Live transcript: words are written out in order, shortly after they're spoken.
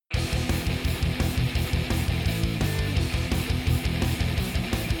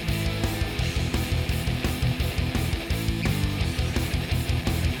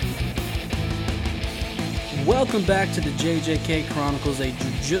Welcome back to the JJK Chronicles, a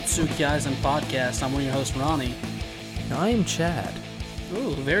Jujutsu Kaisen podcast. I'm one of your hosts, Ronnie. I am Chad.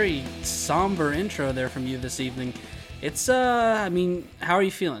 Ooh, very somber intro there from you this evening. It's, how are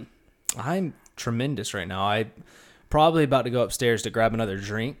you feeling? I'm tremendous right now. I'm probably about to go upstairs to grab another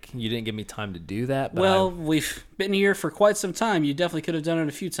drink. You didn't give me time to do that. But we've been here for quite some time. You definitely could have done it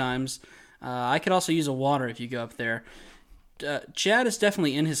a few times. I could also use a water if you go up there. Chad is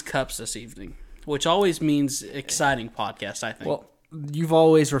definitely in his cups this evening, which always means exciting podcast, I think. Well, you've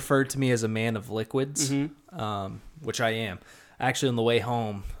always referred to me as a man of liquids, Mm-hmm. Which I am. Actually, on the way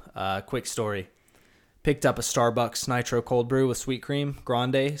home, quick story. Picked up a Starbucks Nitro Cold Brew with sweet cream,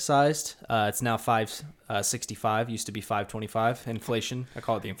 grande sized. It's now $5.65. Used to be $5.25. Inflation. I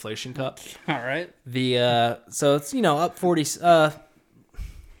call it the inflation cup. All right. So it's up 40.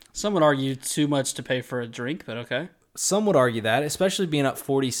 Some would argue too much to pay for a drink, but okay. Some would argue that, especially being up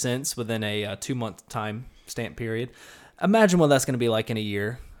 40 cents within a 2-month time stamp period. Imagine what that's going to be like in a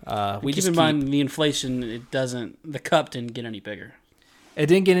year. Keep in mind the inflation. The cup didn't get any bigger. It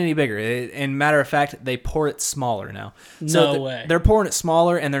didn't get any bigger. And matter of fact, they pour it smaller now. No way. They're pouring it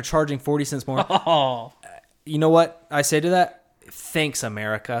smaller and they're charging 40 cents more. Oh. You know what I say to that? Thanks,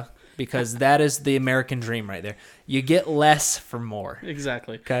 America. Because that is the American dream right there. You get less for more.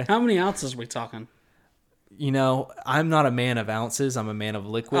 Exactly. Okay. How many ounces are we talking? I'm not a man of ounces. I'm a man of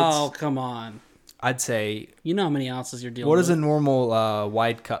liquids. Oh, come on. I'd say... You know how many ounces you're dealing What with. is a normal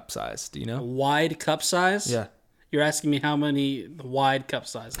wide cup size? Do you know? Wide cup size? Yeah. You're asking me how many wide cup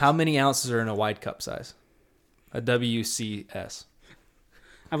sizes? How many ounces are in a wide cup size? A WCS.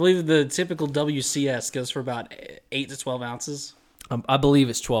 I believe the typical WCS goes for about 8 to 12 ounces. I believe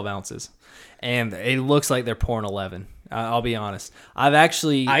it's 12 ounces. And it looks like they're pouring 11. I'll be honest. I've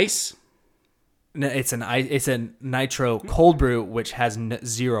actually... Ice? It's a nitro cold brew, which has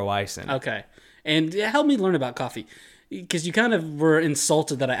zero ice in it. Okay. And help me learn about coffee. Because you kind of were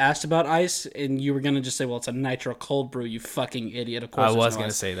insulted that I asked about ice, and you were going to just say, well, it's a nitro cold brew, you fucking idiot. Of course I was going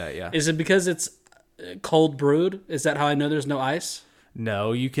to say that, yeah. Is it because it's cold brewed? Is that how I know there's no ice?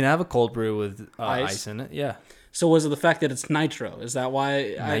 No, you can have a cold brew with ice in it, yeah. So was it the fact that it's nitro? Is that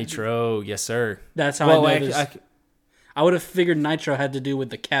why? Nitro, yes, sir. That's how I know this. I would have figured nitro had to do with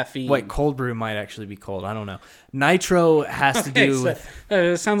the caffeine. Wait, cold brew might actually be cold. I don't know. Nitro has to do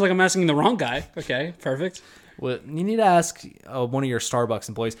with... sounds like I'm asking the wrong guy. Okay, perfect. Well, you need to ask one of your Starbucks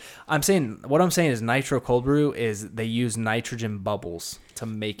employees. What I'm saying is nitro cold brew is they use nitrogen bubbles to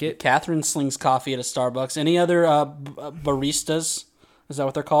make it. Catherine slings coffee at a Starbucks. Any other baristas? Is that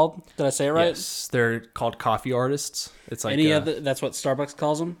what they're called? Did I say it right? Yes, they're called coffee artists. It's like that's what Starbucks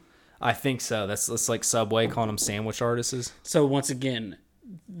calls them? I think so. That's like Subway calling them sandwich artists. So once again,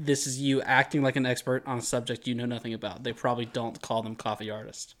 this is you acting like an expert on a subject you know nothing about. They probably don't call them coffee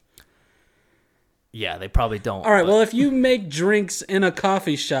artists. Yeah, they probably don't. All right, well, if you make drinks in a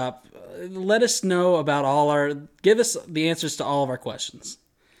coffee shop, let us know about give us the answers to all of our questions.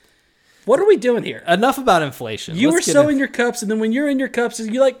 What are we doing here? Enough about inflation. You were so in your cups, and then when you're in your cups,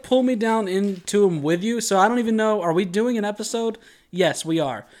 you pull me down into them with you, so I don't even know, are we doing an episode? Yes, we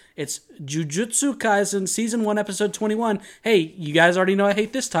are. It's Jujutsu Kaisen Season 1, Episode 21. Hey, you guys already know I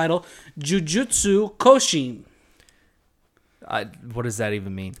hate this title. Jujutsu Koshien. What does that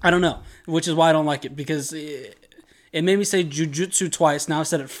even mean? I don't know, which is why I don't like it, because it made me say Jujutsu twice. Now I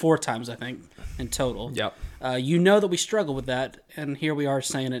said it 4 times, I think, in total. Yep. You know that we struggle with that, and here we are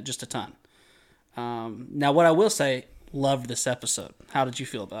saying it just a ton. Now, what I will say, loved this episode. How did you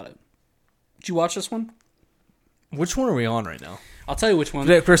feel about it? Did you watch this one? Which one are we on right now? I'll tell you which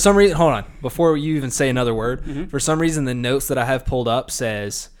one. For some reason, hold on. Before you even say another word, for some reason the notes that I have pulled up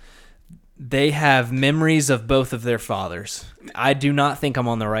says they have memories of both of their fathers. I do not think I'm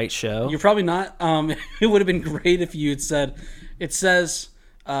on the right show. You're probably not. It would have been great if you had said, it says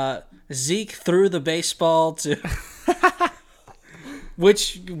Zeke threw the baseball to...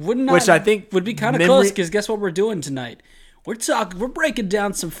 Which I think would be kind of close, because guess what we're doing tonight? We're breaking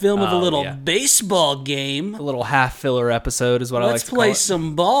down some film of a little baseball game. A little half filler episode is what I like to call it. Let's play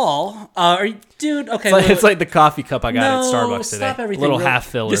some ball. Dude, okay. It's like the coffee cup I got at Starbucks today. Stop everything. Little half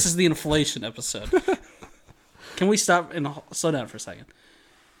filler. This is the inflation episode. Can we stop and slow down for a second?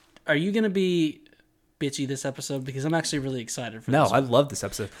 Are you going to be bitchy this episode? Because I'm actually really excited for this. No, I love this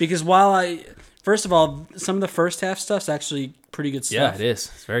episode. Because first of all, some of the first half stuff's actually pretty good stuff. Yeah, it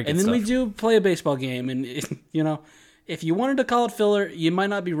is. It's very good stuff. And then we do play a baseball game, and if you wanted to call it filler, you might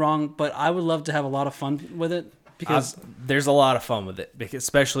not be wrong, but I would love to have a lot of fun with it, because there's a lot of fun with it,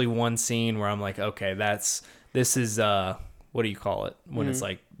 especially one scene where I'm like, okay, this is what do you call it when it's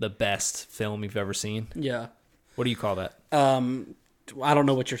like the best film you've ever seen? Yeah. What do you call that? I don't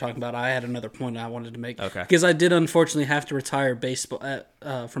know what you're talking about. I had another point I wanted to make. Okay. Because I did unfortunately have to retire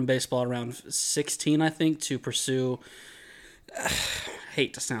from baseball around 16, I think, to pursue.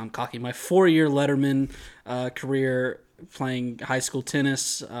 Hate to sound cocky. My 4-year Letterman career playing high school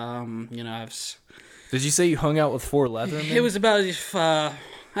tennis. Did you say you hung out with 4 Lettermen? It was about. I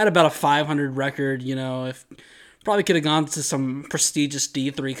had about a 500 record. If probably could have gone to some prestigious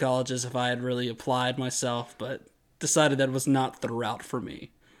D3 colleges if I had really applied myself, but decided that was not the route for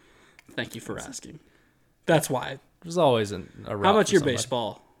me. Thank you for asking. That's why. There's always a route. How about for your somebody.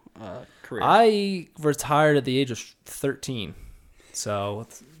 baseball career? I retired at the age of 13. So,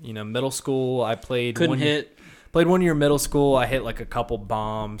 middle school, I played. Couldn't hit. Played 1 year middle school. I hit like a couple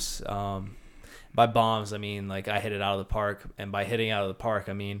bombs. By bombs, I mean like I hit it out of the park. And by hitting out of the park,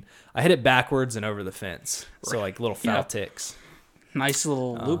 I mean I hit it backwards and over the fence. So like little foul ticks. Nice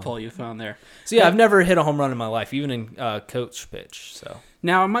little loophole you found there. So yeah, I've never hit a home run in my life, even in coach pitch. So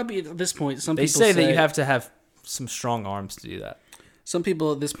now it might be at this point. They say that you have to have some strong arms to do that. Some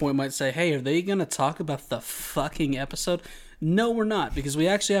people at this point might say, "Hey, are they going to talk about the fucking episode?" No, we're not, because we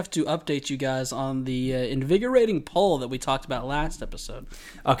actually have to update you guys on the invigorating poll that we talked about last episode.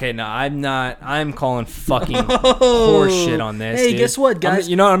 Okay, no, I'm not. I'm calling fucking horseshit on this. Hey, dude. guess what, guys?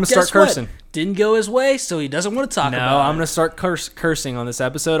 I'm gonna start cursing. Didn't go his way, so he doesn't want to talk about it. No, I'm gonna start cursing on this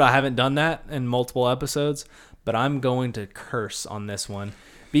episode. I haven't done that in multiple episodes, but I'm going to curse on this one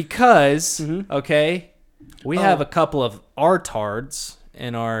because okay, we have a couple of artards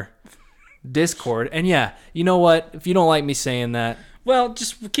in our Discord, and yeah, you know what? If you don't like me saying that, well,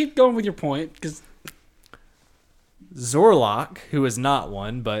 just keep going with your point, because Zorlok, who is not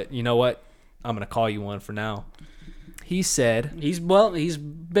one, but you know what? I'm gonna call you one for now. He said he's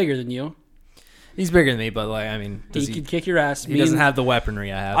bigger than you. He's bigger than me, but he could kick your ass. He doesn't have the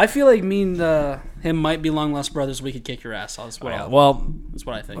weaponry I have. I feel like me and him might be long lost brothers. We could kick your ass. That's what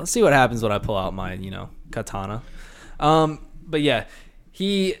I think. Let's see what happens when I pull out my katana. But yeah,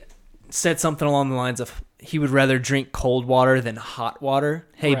 he said something along the lines of he would rather drink cold water than hot water.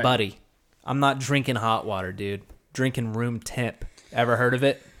 Hey, right. buddy, I'm not drinking hot water, dude. Drinking room temp. Ever heard of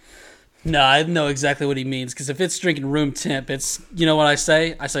it? No, I know exactly what he means, because if it's drinking room temp, it's, you know what I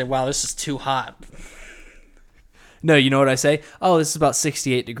say? I say, wow, this is too hot. No, you know what I say? Oh, this is about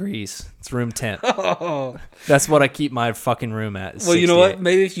 68 degrees. It's room temp. Oh. That's what I keep my fucking room at. Well, you know what?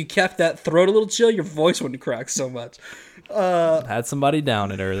 Maybe if you kept that throat a little chill, your voice wouldn't crack so much. Had somebody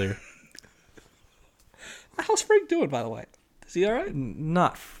down it earlier. How's Frank doing, by the way? Is he all right?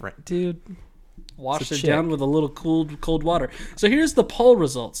 Not Frank, dude. Washed it down with a little cold water. So here's the poll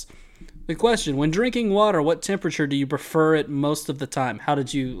results. The question: when drinking water, what temperature do you prefer it most of the time? How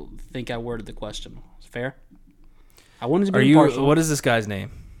did you think I worded the question? Fair? I wanted to be impartial. What is this guy's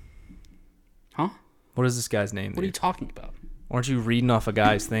name? Huh? What is this guy's name? What are you talking about? Aren't you reading off a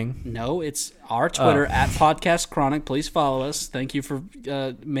guy's thing? No, it's our Twitter at Podcast Chronic. Please follow us. Thank you for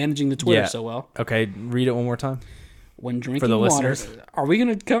managing the Twitter so well. Okay, read it one more time. When drinking for the water, listeners. Are we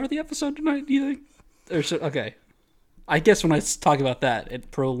going to cover the episode tonight? Do you think? Okay, I guess when I talk about that,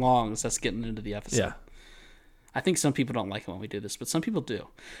 it prolongs us getting into the episode. Yeah. I think some people don't like it when we do this, but some people do.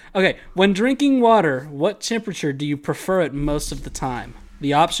 Okay, when drinking water, what temperature do you prefer it most of the time?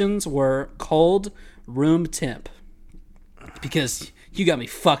 The options were cold, room temp. Because you got me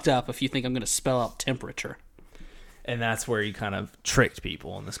fucked up if you think I'm going to spell out temperature. And that's where you kind of tricked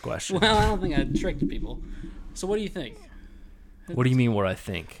people on this question. Well, I don't think I tricked people. So what do you think? What do you mean what I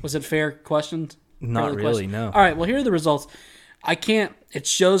think? Was it fair questions? Not really, no. All right, well, here are the results. It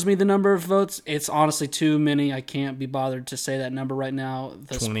shows me the number of votes. It's honestly too many. I can't be bothered to say that number right now.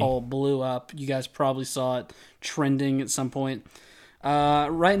 This 20. poll blew up. You guys probably saw it trending at some point.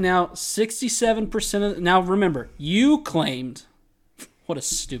 Right now, 67% of... Now, remember, you claimed... What a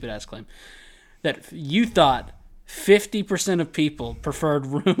stupid-ass claim. That you thought 50% of people preferred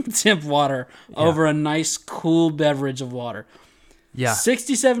room temp water over a nice, cool beverage of water. Yeah.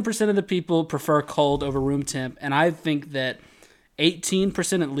 67% of the people prefer cold over room temp, and I think that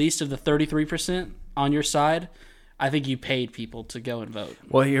 18% at least of the 33% on your side, I think you paid people to go and vote.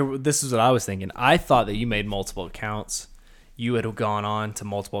 Well, this is what I was thinking. I thought that you made multiple accounts. You had gone on to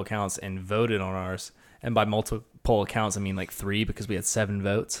multiple accounts and voted on ours. And by multiple accounts, I mean like 3 because we had 7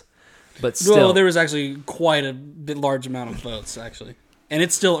 votes. But still, well, there was actually quite a bit large amount of votes, actually. And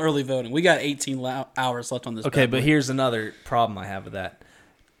it's still early voting. We got 18 hours left on this. Okay, but here's another problem I have with that.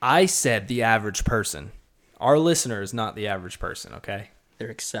 I said the average person. Our listener is not the average person, okay? They're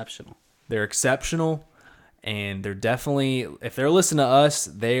exceptional. They're exceptional, and they're definitely, if they're listening to us,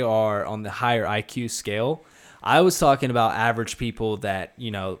 they are on the higher IQ scale. I was talking about average people that,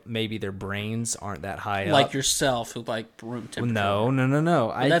 maybe their brains aren't that high up. Like yourself, who like room temperature.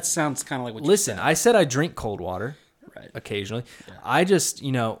 No. That sounds kind of like what listen, you said. I said I drink cold water. Right. Occasionally. Yeah. I just,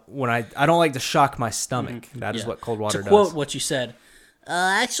 when I don't like to shock my stomach. Mm-hmm. That is what cold water does. To quote what you said,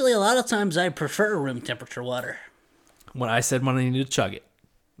 actually, a lot of times I prefer room temperature water. When I said when I needed to chug it.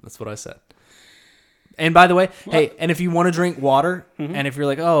 That's what I said. And by the way, hey, and if you want to drink water, and if you're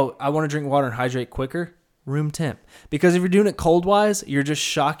like, oh, I want to drink water and hydrate quicker, room temp. Because if you're doing it cold-wise, you're just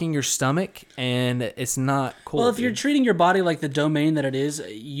shocking your stomach, and it's not cool. Well, if you're treating your body like the domain that it is,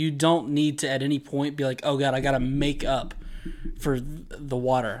 you don't need to at any point be like, oh, God, I got to make up for the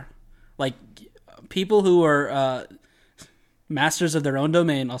water. Like, people who are masters of their own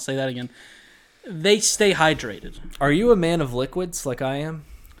domain, I'll say that again, they stay hydrated. Are you a man of liquids like I am?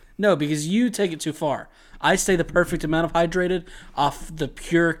 No, because you take it too far. I stay the perfect amount of hydrated off the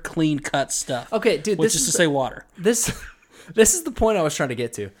pure, clean-cut stuff. Okay, dude, which is to say water. This is the point I was trying to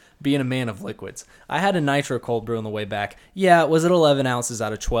get to, being a man of liquids. I had a nitro cold brew on the way back. Yeah, was it 11 ounces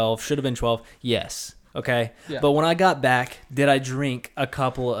out of 12? Should have been 12. Yes. Okay. Yeah. But when I got back, did I drink a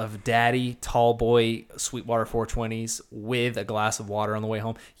couple of Daddy Tall Boy Sweetwater 420s with a glass of water on the way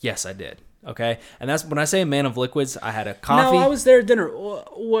home? Yes, I did. Okay, and that's when I say a man of liquids. I had a coffee. No, I was there at dinner.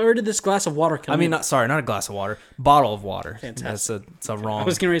 Where did this glass of water come? Not a glass of water, bottle of water. Fantastic. It's a wrong. I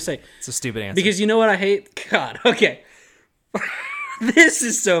was going to say it's a stupid answer because you know what I hate. God, okay, this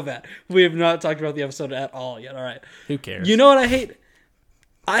is so bad. We have not talked about the episode at all yet. All right, who cares? You know what I hate?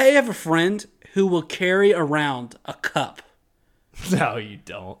 I have a friend who will carry around a cup. No, you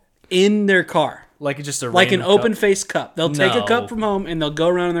don't. In their car. Like just an open-faced cup. They'll take a cup from home and they'll go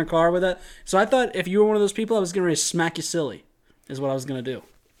around in their car with it. So I thought if you were one of those people, I was going to smack you silly, is what I was going to do.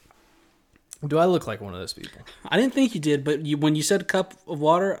 Do I look like one of those people? I didn't think you did, but when you said cup of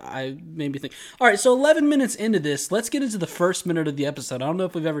water, I made me think. All right, so 11 minutes into this, let's get into the first minute of the episode. I don't know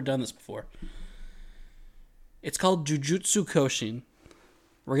if we've ever done this before. It's called Jujutsu Koshien.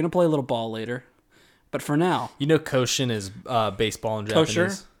 We're going to play a little ball later. But for now... You know Koshien is baseball in Japanese.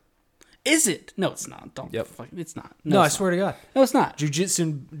 Kosher? Is it? No, it's not. Don't. Yep. It's not. No, I swear to God. No, it's not.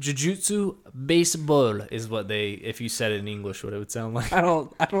 Jujutsu baseball is what they, if you said it in English, what it would sound like. I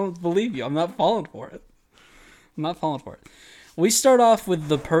don't believe you. I'm not falling for it. We start off with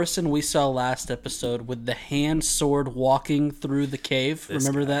the person we saw last episode with the hand sword walking through the cave.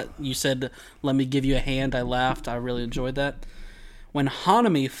 Remember that? You said, let me give you a hand. I laughed. I really enjoyed that. When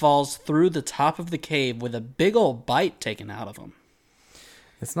Hanami falls through the top of the cave with a big old bite taken out of him.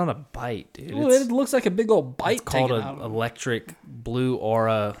 It's not a bite, dude. Well, it looks like a big old bite. It's called an electric blue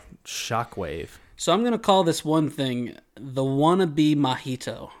aura shockwave. So I'm going to call this one thing the wannabe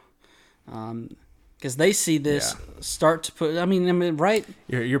Mahito. Because they see this start to put... I mean, right?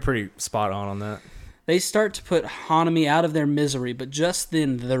 You're pretty spot on that. They start to put Hanami out of their misery, but just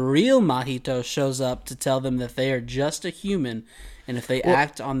then the real Mahito shows up to tell them that they are just a human, and if they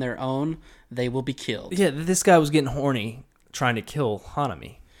act on their own, they will be killed. Yeah, this guy was getting horny trying to kill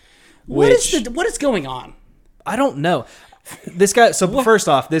Hanami. What is going on? I don't know. This guy. So first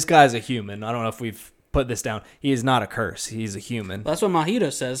off, this guy's a human. I don't know if we've put this down. He is not a curse. He's a human. That's what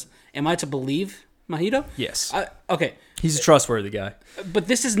Mahito says. Am I to believe Mahito? Yes. Okay. He's a trustworthy guy. But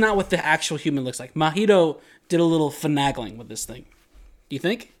this is not what the actual human looks like. Mahito did a little finagling with this thing. Do you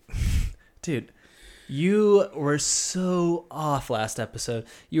think? Dude. You were so off last episode.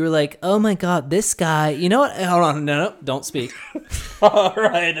 You were like, oh my God, this guy. You know what? Hold on. No, don't speak. All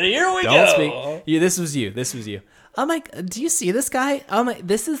right, here we go. Don't speak. Yeah, this was you. Oh my, do you see this guy? Oh my,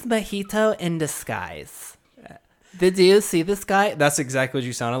 this is Mahito in disguise. Did you see this guy? That's exactly what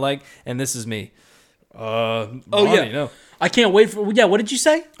you sounded like. And this is me. Ronnie, yeah. No. I can't wait for, what did you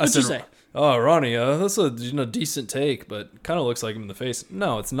say? What did you say? Oh, Ronnie, that's a decent take, but kind of looks like him in the face.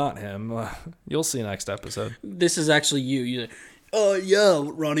 No, it's not him. You'll see next episode. This is actually you. Yeah,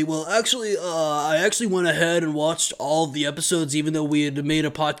 Ronnie. Well, actually, I actually went ahead and watched all the episodes, even though we had made a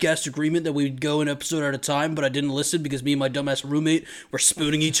podcast agreement that we'd go an episode at a time, but I didn't listen because me and my dumbass roommate were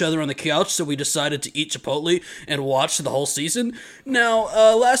spooning each other on the couch, so we decided to eat Chipotle and watch the whole season. Now,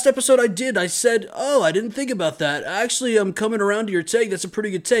 last episode I said, I didn't think about that. Actually, I'm coming around to your take. That's a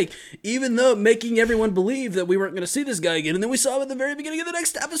pretty good take. Even though making everyone believe that we weren't going to see this guy again, and then we saw him at the very beginning of the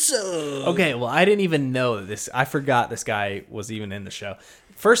next episode. Okay, well, I didn't even know this. I forgot this guy was even in the show.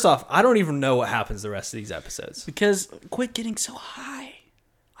 First off, I don't even know what happens the rest of these episodes. Because quit getting so high.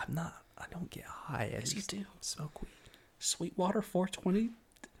 I don't get high. Yes, you do. Smoke weed. Sweetwater 420?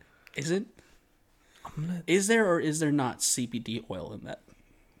 Isn't? Is there or is there not CBD oil in that?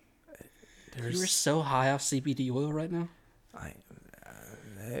 You are so high off CBD oil right now?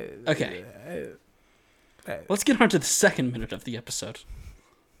 Okay. Let's get on to the second minute of the episode.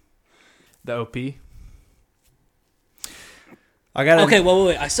 The OP. I got Okay,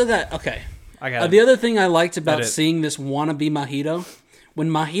 wait. I said that. Okay. I got The other thing I liked about Edit. seeing this wannabe Mojito, when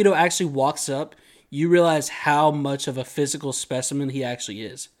Mojito actually walks up, you realize how much of a physical specimen he actually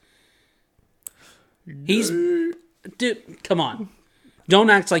is. Dude, come on. Don't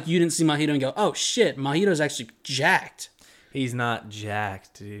act like you didn't see Mojito and go, oh shit, Mojito's actually jacked. He's not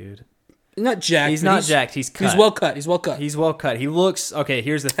jacked, dude. Not jacked. He's not jacked. He's cut. He's well cut. He's well cut. He's well cut. He looks okay.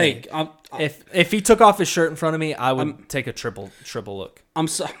 Here's the thing. Hey, if he took off his shirt in front of me, I would take a triple look. I'm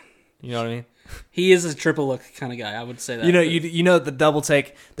sorry. You know what I mean? He is a triple look kind of guy. I would say that. You know the double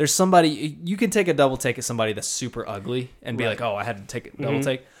take. There's somebody you can take a double take at somebody that's super ugly and be like, oh, I had to take a double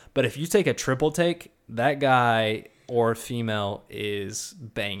take. But if you take a triple take, that guy or female is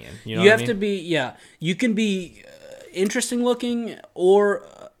banging. You know what I mean? To be You can be interesting looking or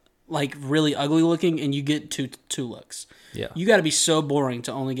like really ugly looking, and you get two looks. Yeah. You got to be so boring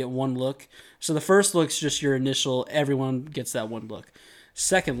to only get one look. So the first look's just your initial. Everyone gets that one look.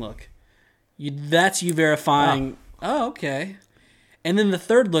 Second look, that's you verifying. Oh, okay. And then the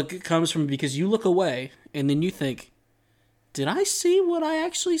third look comes from because you look away, and then you think, did I see what I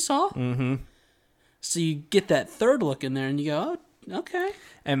actually saw? Mm-hmm. So you get that third look in there, and you go, oh, okay.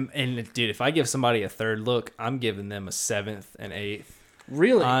 And dude, if I give somebody a third look, I'm giving them a seventh and eighth.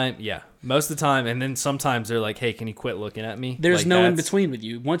 Really? Yeah, most of the time. And then sometimes they're like, hey, can you quit looking at me? There's like, no in between with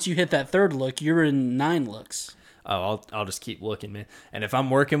you. Once you hit that third look, you're in 9 looks. Oh, I'll just keep looking, man. And if I'm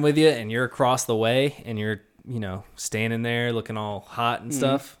working with you and you're across the way and you're, standing there looking all hot and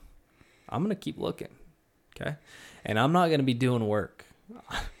stuff, I'm going to keep looking. Okay? And I'm not going to be doing work.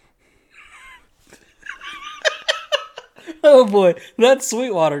 Oh boy, that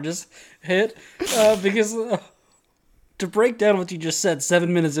Sweetwater just hit because to break down what you just said,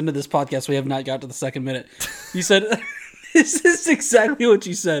 7 minutes into this podcast, we have not got to the second minute. You said, this is exactly what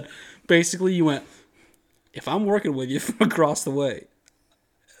you said. Basically, you went, if I'm working with you from across the way,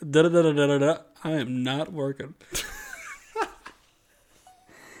 I am not working.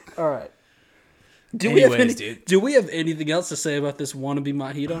 All right. Do we have anything else to say about this wannabe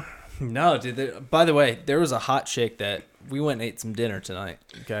Mojito? No, dude. By the way, there was a hot chick that we went and ate some dinner tonight.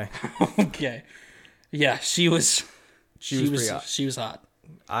 Okay. Okay. Yeah, she was pretty hot. She was hot.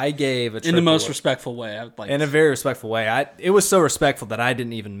 I gave in the most respectful way. In a very respectful way. It was so respectful that I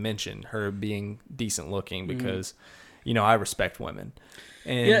didn't even mention her being decent looking because, I respect women.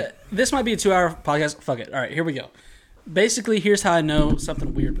 And yeah, this might be a 2-hour podcast. Fuck it. All right, here we go. Basically, here's how I know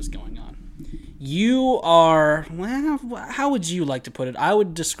something weird was going on. You are, well, how would you like to put it? I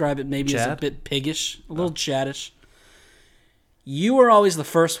would describe it maybe as a bit piggish, a little chattish. You are always the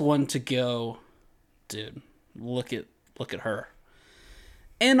first one to go, dude, look at her.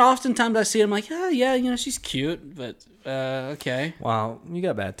 And oftentimes I see it, I'm like, yeah, she's cute, but okay. Wow, you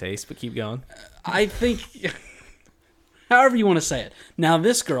got bad taste, but keep going. I think, however you want to say it. Now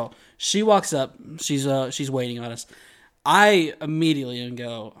this girl, she walks up, she's waiting on us. I immediately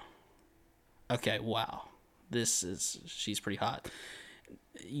go, okay, wow, she's pretty hot.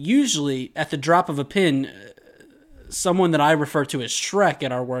 Usually, at the drop of a pin, someone that I refer to as Shrek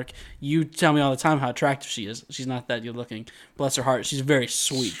at our work, you tell me all the time how attractive she is. She's not that good looking. Bless her heart. She's a very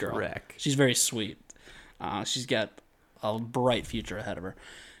sweet girl. Shrek. She's very sweet. She's got a bright future ahead of her.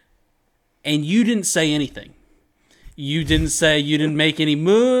 And you didn't say anything. You didn't make any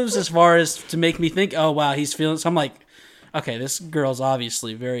moves as far as to make me think, oh, wow, he's feeling. So I'm like, okay, this girl's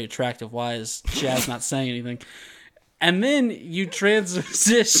obviously very attractive. Why is Chaz not saying anything? And then you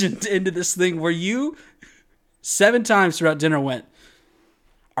transitioned into this thing where you 7 times throughout dinner went,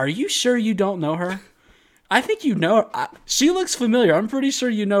 are you sure you don't know her? I think you know her. She looks familiar. I'm pretty sure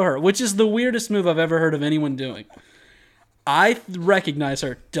you know her, which is the weirdest move I've ever heard of anyone doing. I recognize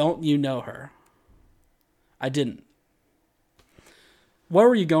her. Don't you know her? I didn't. Where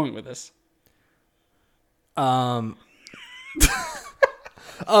were you going with this? Oh,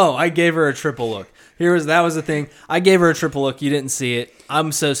 I gave her a triple look. That was the thing. I gave her a triple look. You didn't see it.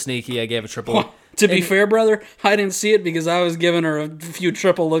 I'm so sneaky. I gave a triple look. To be fair, brother, I didn't see it because I was giving her a few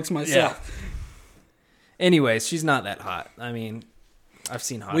triple looks myself. Yeah. Anyways, she's not that hot. I mean, I've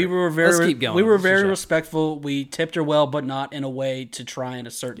seen hotter. Let's keep going. We were very respectful. We tipped her well, but not in a way to try and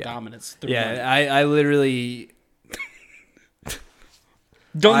assert dominance. Yeah, I literally...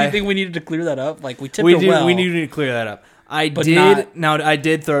 Don't you think we needed to clear that up? Like, we tipped her well. We needed to clear that up. I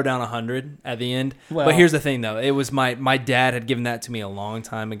did throw down 100 at the end. Well, but here's the thing, though. It was my dad had given that to me a long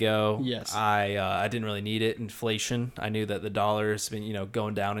time ago. Yes. I didn't really need it. Inflation. I knew that the dollar's been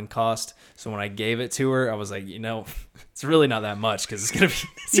going down in cost. So when I gave it to her, I was like, it's really not that much because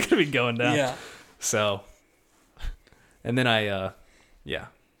it's gonna be going down. Yeah. So And then I,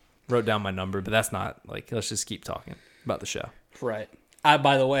 wrote down my number, but that's not like, let's just keep talking about the show. Right.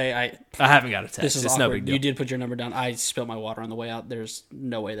 By the way, I haven't got a text. This is it's awkward. No big deal. You did put your number down. I spilled my water on the way out. There's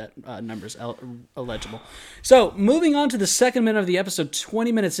no way that number's illegible. So, moving on to the second minute of the episode,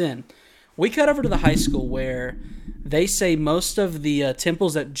 20 minutes in, we cut over to the high school where they say most of the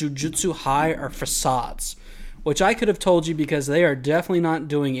temples at Jujutsu High are facades, which I could have told you because they are definitely not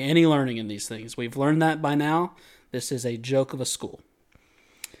doing any learning in these things. We've learned that by now. This is a joke of a school.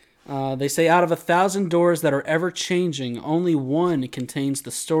 They say out of 1,000 doors that are ever changing, only one contains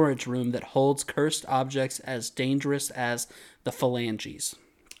the storage room that holds cursed objects as dangerous as the phalanges.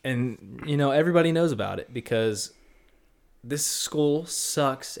 And, everybody knows about it because this school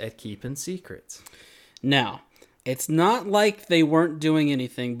sucks at keeping secrets. Now, it's not like they weren't doing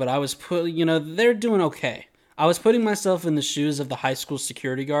anything, but I was they're doing okay. I was putting myself in the shoes of the high school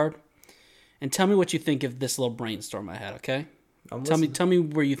security guard. And tell me what you think of this little brainstorm I had, okay? Tell me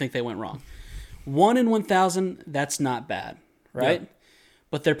where you think they went wrong. 1 in 1,000, that's not bad, right? Yeah.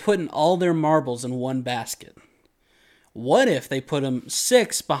 But they're putting all their marbles in one basket. What if they put them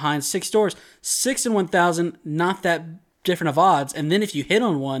 6 behind 6 doors? 6 in 1,000, not that different of odds. And then if you hit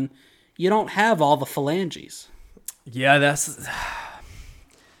on one, you don't have all the phalanges. Yeah, that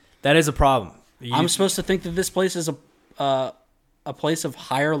is a problem. I'm supposed to think that this place is a place of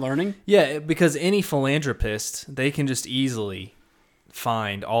higher learning? Yeah, because any philanthropist, they can just easily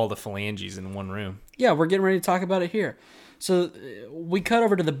find all the phalanges in one room. Yeah, we're getting ready to talk about it here. So we cut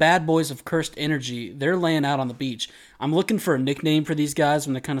over to the bad boys of cursed energy. They're laying out on the beach. I'm looking for a nickname for these guys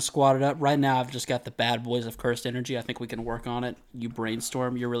when they're kind of squatted up. Right now, I've just got the bad boys of cursed energy. I think we can work on it. You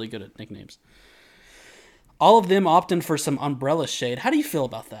brainstorm. You're really good at nicknames. All of them opting for some umbrella shade. How do you feel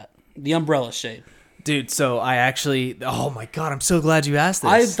about that? The umbrella shade. Dude, so I actually... Oh, my God. I'm so glad you asked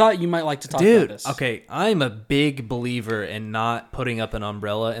this. I thought you might like to talk about this. Okay. I'm a big believer in not putting up an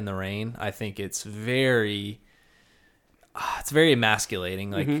umbrella in the rain. I think it's very... it's very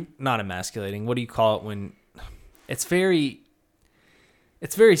emasculating. Like, not emasculating. What do you call it when... It's very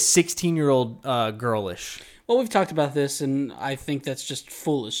 16-year-old girlish. Well, we've talked about this, and I think that's just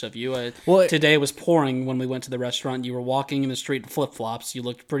foolish of you. Today it was pouring when we went to the restaurant. You were walking in the street in flip-flops. You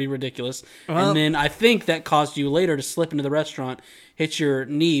looked pretty ridiculous. And then I think that caused you later to slip into the restaurant, hit your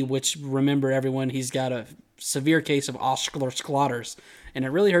knee, which, remember, everyone, he's got a severe case of osteoarthritis, and it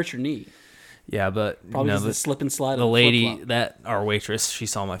really hurt your knee. Yeah, but... Probably the slip and slide of the lady, our waitress, she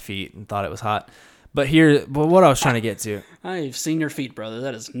saw my feet and thought it was hot. But what I was trying to get to... I've seen your feet, brother.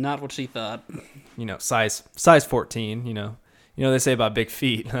 That is not what she thought. Size 14, they say about big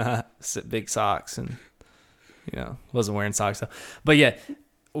feet, big socks, and, wasn't wearing socks. So. But yeah,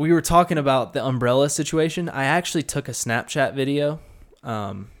 we were talking about the umbrella situation. I actually took a Snapchat video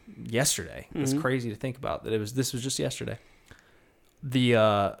yesterday. It's crazy to think about that this was just yesterday. The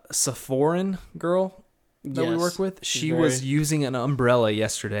Sephoran girl that we work with, she was using an umbrella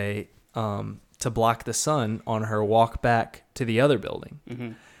yesterday to block the sun on her walk back to the other building.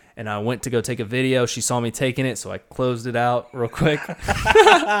 Mm-hmm. And I went to go take a video. She saw me taking it, so I closed it out real quick.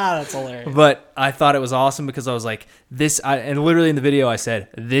 That's hilarious. But I thought it was awesome because I was like, and literally in the video I said,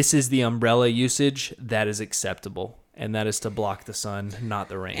 this is the umbrella usage that is acceptable. And that is to block the sun, not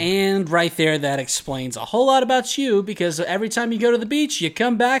the rain. And right there, that explains a whole lot about you, because every time you go to the beach, you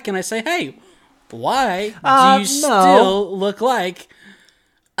come back and I say, hey, why do you still look like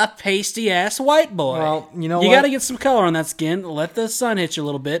a pasty-ass white boy? Well, you know what? You got to get some color on that skin. Let the sun hit you a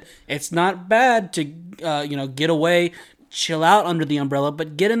little bit. It's not bad to, get away, chill out under the umbrella,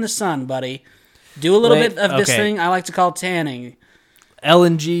 but get in the sun, buddy. Do a little bit of this thing I like to call tanning.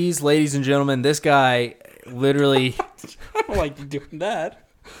 LNGs, ladies and gentlemen, this guy literally... I don't like you doing that.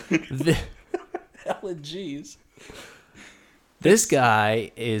 LNGs. This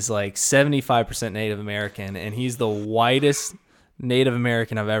guy is like 75% Native American, and he's the whitest Native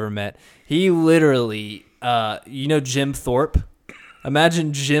American I've ever met. He literally, Jim Thorpe?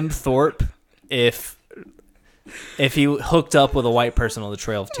 Imagine Jim Thorpe if he hooked up with a white person on the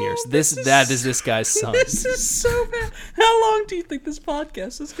Trail of Tears. That is this guy's son. This is so bad. How long do you think this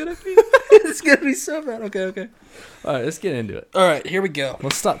podcast is going to be? It's going to be so bad. Okay. All right, let's get into it. All right, here we go.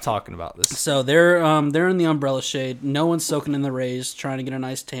 Let's stop talking about this. So they're in the umbrella shade. No one's soaking in the rays, trying to get a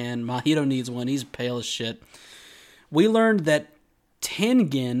nice tan. Mahito needs one. He's pale as shit. We learned that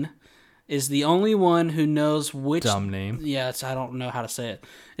Tengen is the only one who knows which... Dumb name. Yeah, I don't know how to say it.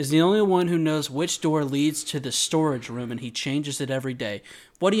 Is the only one who knows which door leads to the storage room, and he changes it every day.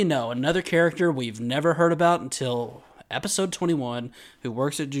 What do you know? Another character we've never heard about until episode 21, who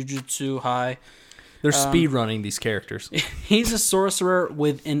works at Jujutsu High. They're speed running these characters. He's a sorcerer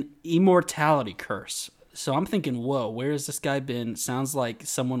with an immortality curse. So I'm thinking, whoa, where has this guy been? Sounds like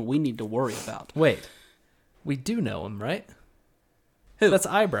someone we need to worry about. Wait. We do know him, right? Who? That's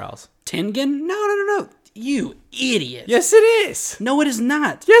Eyebrows. Tengen? No. You idiot. Yes, it is. No, it is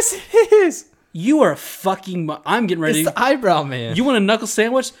not. Yes, it is. You are fucking... I'm getting ready. It's the Eyebrow Man. You want a knuckle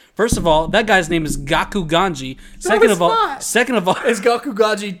sandwich? First of all, that guy's name is Gaku Ganji. Second of all, it's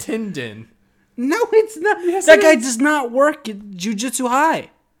Gakugaji Tenden. No, it's not. Yes, that guy does not work at Jujutsu High.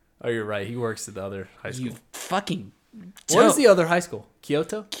 Oh, you're right. He works at the other high school. You fucking... What is the other high school?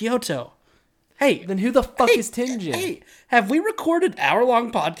 Kyoto? Kyoto. Hey. Then who the fuck is Tenjin? Hey, have we recorded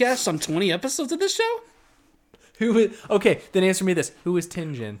hour-long podcasts on 20 episodes of this show? Okay, then answer me this. Who is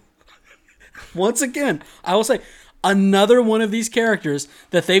Tenjin? Once again, I will say, another one of these characters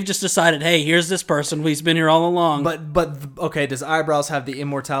that they've just decided, hey, here's this person. He's been here all along. But okay, does Eyebrows have the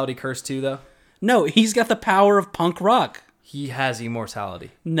immortality curse too, though? No, he's got the power of punk rock. He has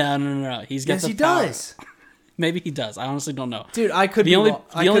immortality. No. He's got yes, the he power. Does. Maybe he does. I honestly don't know. Dude, I could the be only wrong.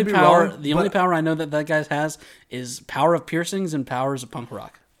 the only power the only power I know that guy has is power of piercings and powers of punk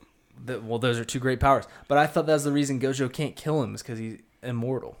rock. Well, those are two great powers. But I thought that was the reason Gojo can't kill him is because he's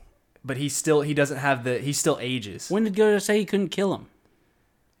immortal. But he still ages. When did Gojo say he couldn't kill him?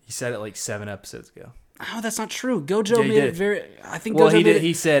 He said it like 7 episodes ago. Oh, that's not true. Gojo made it very. I think. Well, Gojo he made did. It,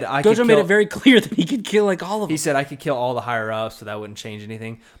 He said I. Gojo made it very clear that he could kill like all of them. He said I could kill all the higher ups, so that wouldn't change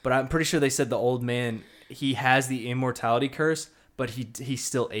anything. But I'm pretty sure they said the old man, he has the immortality curse, but he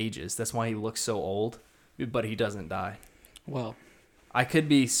still ages. That's why he looks so old, but he doesn't die. Well, I could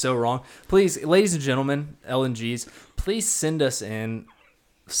be so wrong. Please, ladies and gentlemen, LNGs, please send us in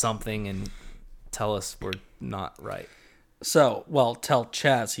something and tell us we're not right. So, tell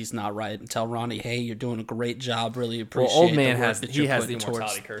Chaz he's not right, and tell Ronnie, hey, you're doing a great job. Really appreciate. Well, old man the has that he you're has the putting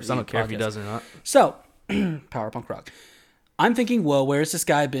immortality towards curse. I don't care if he podcast. does or not. So, power punk rock. I'm thinking, whoa, where's this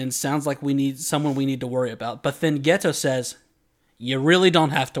guy been? Sounds like we need someone we need to worry about. But then Geto says, you really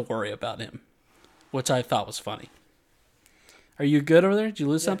don't have to worry about him, which I thought was funny. Are you good over there? Did you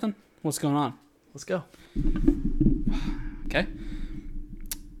lose something? What's going on? Let's go. Okay.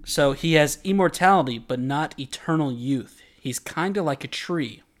 So he has immortality, but not eternal youth. He's kind of like a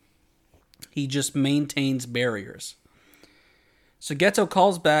tree. He just maintains barriers. So Geto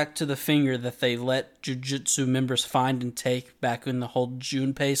calls back to the finger that they let Jujutsu members find and take back in the whole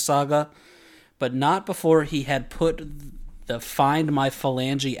Junpei saga, but not before he had put the Find My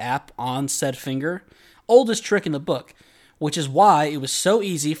Phalange app on said finger. Oldest trick in the book, which is why it was so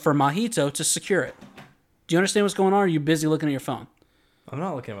easy for Mahito to secure it. Do you understand what's going on, or are you busy looking at your phone? I'm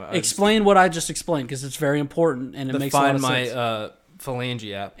not looking at my... Explain what I just explained, because it's very important, and it makes a lot of sense. Find My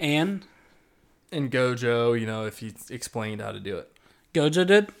Phalange app. And Gojo, if he explained how to do it. Gojo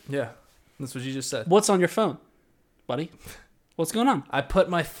did? Yeah, that's what you just said. What's on your phone, buddy? What's going on? I put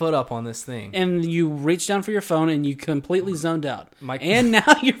my foot up on this thing. And you reached down for your phone, and you completely zoned out. And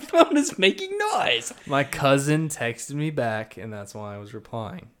now your phone is making noise. My cousin texted me back, and that's why I was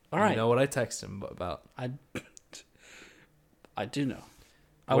replying. All right. You know what I texted him about? I do know.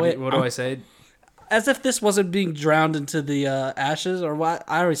 What do I say? As if this wasn't being drowned into the ashes, or what?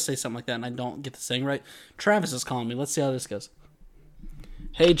 I always say something like that, and I don't get the saying right. Travis is calling me. Let's see how this goes.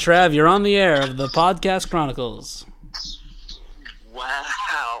 Hey, Trav, you're on the air of the Podcast Chronicles.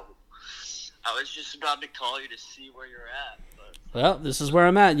 Wow. I was just about to call you to see where you're at. But... Well, this is where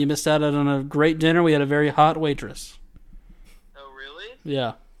I'm at. You missed out on a great dinner. We had a very hot waitress. Oh, really?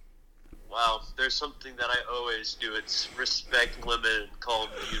 Yeah. Wow, there's something that I always do. It's respect women and call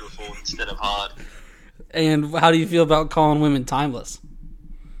them beautiful instead of hot. And how do you feel about calling women timeless?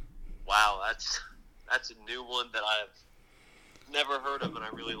 Wow, that's a new one that I've never heard of, and I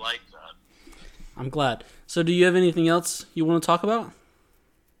really like that. I'm glad. So do you have anything else you want to talk about?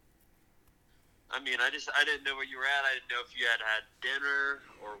 I mean, I didn't know where you were at. I didn't know if you had dinner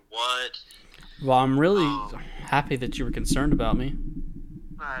or what. Well, I'm really happy that you were concerned about me.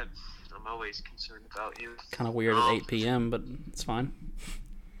 I'm always concerned about you. Kind of weird at 8 p.m., but it's fine.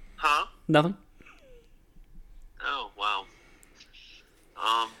 Huh? Nothing. Oh, wow.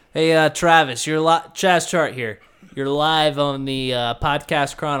 Hey, Travis, you're Chaz Chart here. You're live on the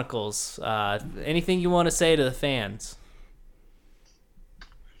Podcast Chronicles. Anything you want to say to the fans?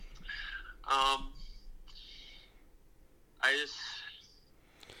 I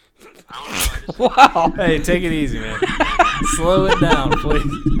don't know. Wow. Hey, take it easy, man. Slow it down, please.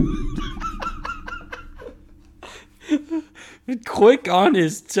 Quick on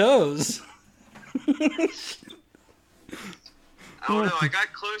his toes. I don't know. I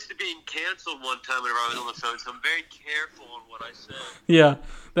got close to being canceled one time whenever I was on the phone, so I'm very careful on what I said. Yeah,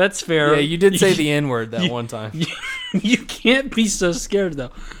 that's fair. Yeah, you did say the N-word that one time. You can't be so scared,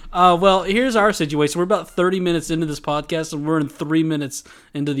 though. Well, here's our situation. We're about 30 minutes into this podcast, and we're in 3 minutes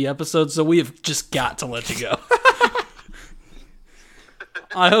into the episode, so we have just got to let you go.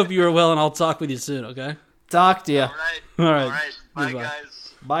 I hope you are well, and I'll talk with you soon, okay? Talk to you. All right. All right. All right. Bye, Goodbye.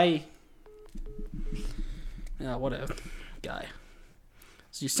 guys. Bye. Yeah, what a guy.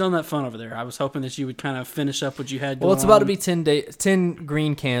 So you're still on that phone over there. I was hoping that you would kind of finish up what you had going Well, it's about to on. be 10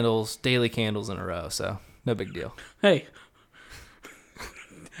 green candles, daily candles in a row, so no big deal. Hey,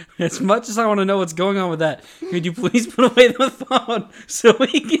 as much as I want to know what's going on with that, could you please put away the phone so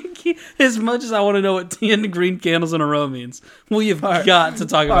we can keep, as much as I want to know what 10 green candles in a row means, we have got to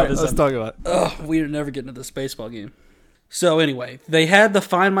talk about this. Let's talk about it. Oh, we are never getting to this baseball game. So anyway, they had the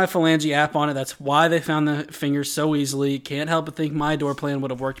Find My Phalange app on it. That's why they found the fingers so easily. Can't help but think my door plan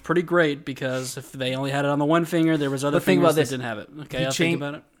would have worked pretty great, because if they only had it on the one finger, there was other But think fingers about that this. didn't have it. Okay, I'll think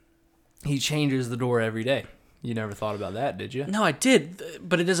about it. He changes the door every day. You never thought about that, did you? No, I did,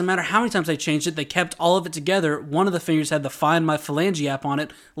 but it doesn't matter how many times they changed it. They kept all of it together. One of the fingers had the Find My Phalange app on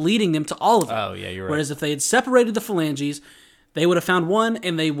it, leading them to all of it. Oh, yeah, you're right. Whereas if they had separated the phalanges, they would have found one,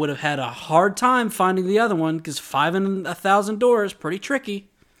 and they would have had a hard time finding the other one, because 5 in 1,000 doors, pretty tricky.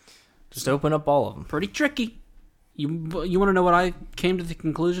 Just open up all of them. Pretty tricky. You want to know what I came to the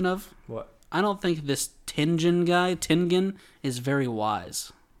conclusion of? What? I don't think this Tengen, is very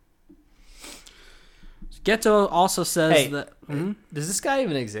wise. Geto also says Hey, that... Does this guy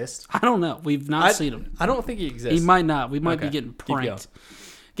even exist? I don't know. We've not seen him. I don't think he exists. He might not. We might be Okay, getting keep going. pranked.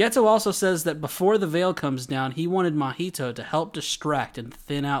 Geto also says that before the veil comes down, he wanted Mahito to help distract and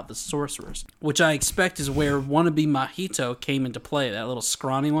thin out the sorcerers, which I expect is where wannabe Mahito came into play, that little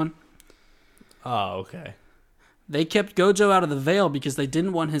scrawny one. Oh, okay. They kept Gojo out of the veil because they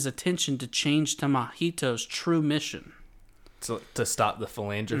didn't want his attention to change to Mahito's true mission. To stop the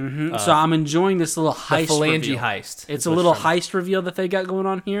phalange. So I'm enjoying this little The heist phalange reveal. heist. It's a little heist reveal that they got going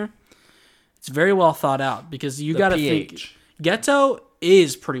on here. It's very well thought out, because you got to think Geto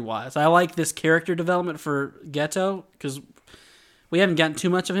is pretty wise. I like this character development for Geto, because we haven't gotten too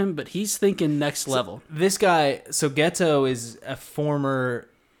much of him, but he's thinking next level. This guy, so Geto is a former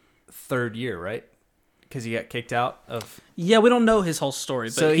third year, right? Because he got kicked out of. Yeah, we don't know his whole story,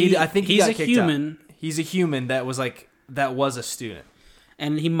 but So I think he he's got a kicked human, out. He's a human that was a student.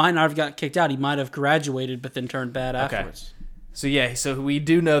 and he might not have got kicked out. He might have graduated, but then turned bad afterwards. So yeah, so we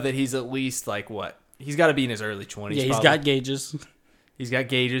do know that he's at least what? He's got to be in his early 20s. Yeah, he's probably. got gauges. He's got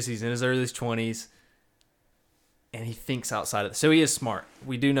gauges. He's in his early 20s, and he thinks outside of. So he is smart.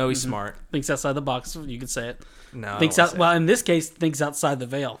 We do know he's smart. Thinks outside the box. You could say it. No, Thinks out. Well, in this case, thinks outside the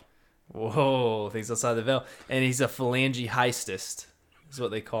veil. Whoa, thinks outside the veil, and he's a phalange heistist. Is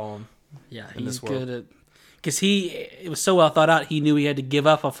what they call him. Yeah, in he's this world. good at. Because it was so well thought out, he knew he had to give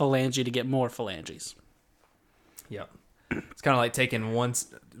up a phalange to get more phalanges. Yep. It's kind of like taking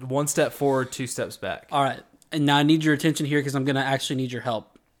one step forward, 2 steps back. All right, and now I need your attention here, because I'm going to actually need your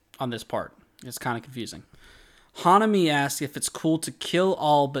help on this part. It's kind of confusing. Hanami asks if it's cool to kill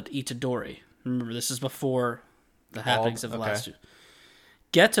all but Itadori. Remember, this is before the happenings of the last two.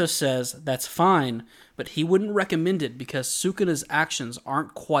 Geto says that's fine, but he wouldn't recommend it because Sukuna's actions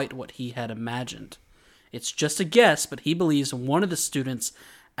aren't quite what he had imagined. It's just a guess, but he believes one of the students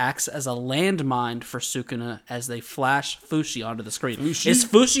acts as a landmine for Sukuna as they flash Fushi onto the screen. Is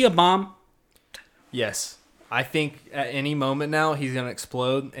Fushi a bomb? Yes. I think at any moment now he's going to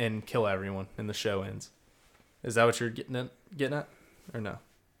explode and kill everyone and the show ends. Is that what you're getting at? Or no?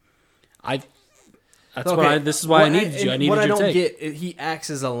 This is why I needed you. I needed what your I don't take. get, he acts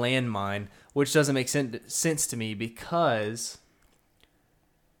as a landmine, which doesn't make sense to me because,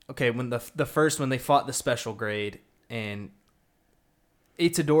 okay, when when they fought the special grade and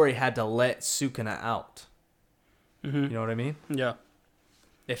Itadori had to let Sukuna out. Mm-hmm. You know what I mean? Yeah.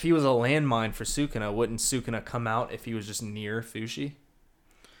 If he was a landmine for Sukuna, wouldn't Sukuna come out if he was just near Fushi?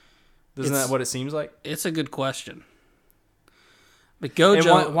 Isn't that what it seems like? It's a good question. But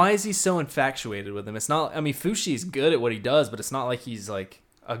Gojo... And why is he so infatuated with him? It's not... I mean, Fushi's good at what he does, but it's not like he's like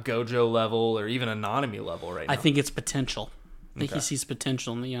a Gojo level or even a Nanami level right now. I think it's potential. I think he sees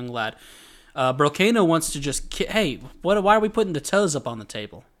potential in the young lad. Brocano wants to just... Hey, why are we putting the toes up on the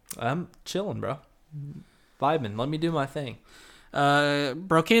table? I'm chilling, bro. Vibing. Let me do my thing.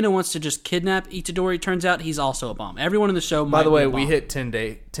 Brocano wants to just kidnap Itadori. Turns out he's also a bomb. Everyone in the show might By the way, be a we bomb. hit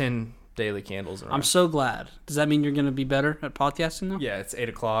 10 daily candles in a row. I'm so glad. Does that mean you're going to be better at podcasting now? Yeah, it's 8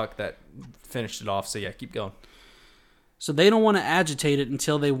 o'clock. That finished it off. So yeah, keep going. So they don't want to agitate it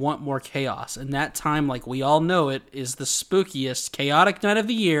until they want more chaos. And that time, like we all know it, is the spookiest, chaotic night of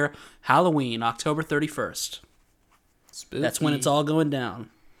the year, Halloween, October 31st. Spooky. That's when it's all going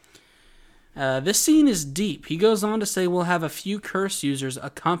down. This scene is deep. He goes on to say we'll have a few curse users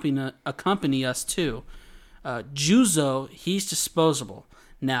accompany us too. Juzo, he's disposable.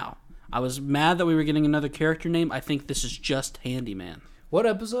 Now, I was mad that we were getting another character name. I think this is just Handyman. What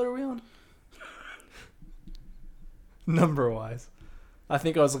episode are we on? Number-wise. I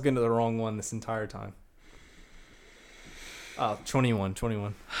think I was looking at the wrong one this entire time. Oh, 21.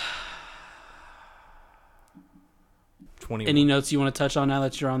 21. Any notes you want to touch on now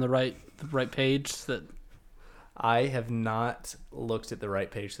that you're on the right page? That I have not looked at the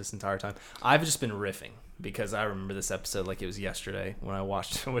right page this entire time. I've just been riffing because I remember this episode like it was yesterday when I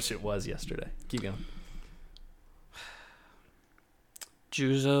watched it, which it was yesterday. Keep going.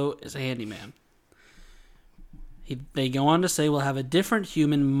 Juzo is a handyman. They go on to say we'll have a different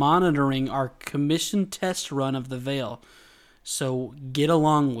human monitoring our commission test run of the Veil. So get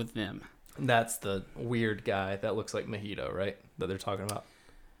along with them. That's the weird guy that looks like Mojito, right? That they're talking about.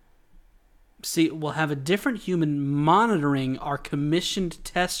 See, we'll have a different human monitoring our commissioned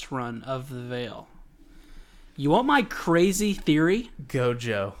test run of the Veil. You want my crazy theory? Go,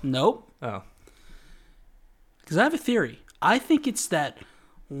 Joe. Nope. Oh. Because I have a theory. I think it's that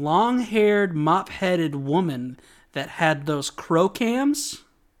long-haired, mop-headed woman that had those crow cams.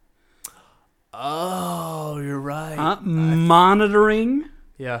 Oh, you're right. Monitoring.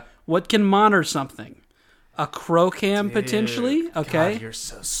 Yeah. What can monitor something? A crow cam, potentially? Okay. God, you're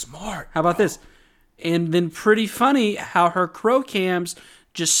so smart. How about this? And then pretty funny how her crow cams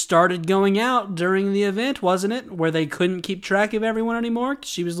just started going out during the event, wasn't it? Where they couldn't keep track of everyone anymore because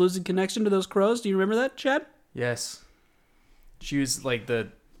she was losing connection to those crows. Do you remember that, Chad? Yes. She was like the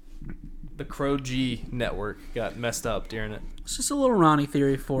Crow G network got messed up during it. It's just a little Ronnie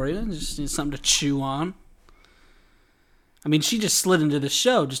theory for you. Just need something to chew on. I mean, she just slid into the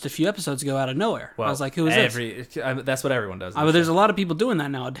show just a few episodes ago out of nowhere. Well, I was like, who is this? That's what everyone does. There's a lot of people doing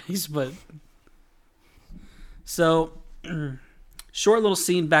that nowadays, but... So, short little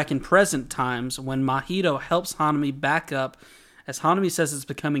scene back in present times when Mahito helps Hanami back up as Hanami says it's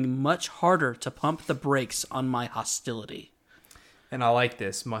becoming much harder to pump the brakes on my hostility. And I like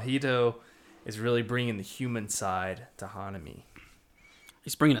this. Mahito is really bringing the human side to Hanami.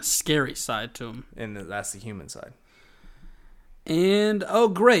 He's bringing a scary side to him. And that's the human side. And, oh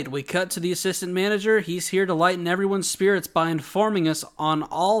great, we cut to the assistant manager. He's here to lighten everyone's spirits by informing us on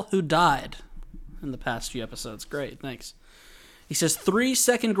all who died in the past few episodes. Great, thanks. He says 3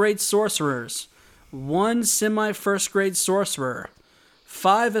 second-grade sorcerers, 1 semi-first-grade sorcerer,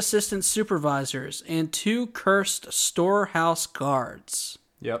 5 assistant supervisors, and 2 cursed storehouse guards.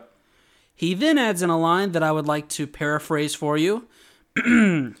 Yep. He then adds in a line that I would like to paraphrase for you.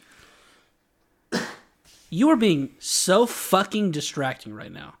 You are being so fucking distracting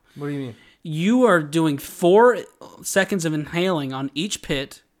right now. What do you mean? You are doing 4 seconds of inhaling on each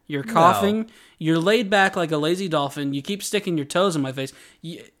pit. You're coughing. No. You're laid back like a lazy dolphin. You keep sticking your toes in my face.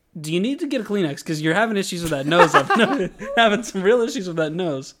 Do you need to get a Kleenex? Because you're having issues with that nose. I'm having some real issues with that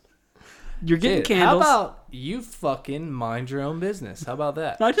nose. You're getting candles. How about you fucking mind your own business? How about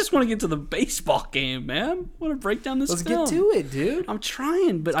that? I just want to get to the baseball game, man. I want to break down this Let's film. get to it, dude. I'm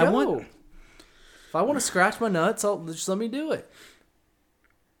trying, but Let's I go. want... If I want to scratch my nuts, just let me do it.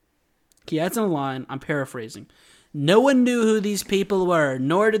 He adds in a line, I'm paraphrasing. No one knew who these people were,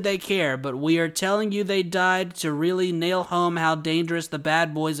 nor did they care, but we are telling you they died to really nail home how dangerous the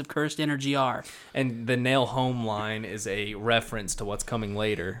bad boys of cursed energy are. And the nail home line is a reference to what's coming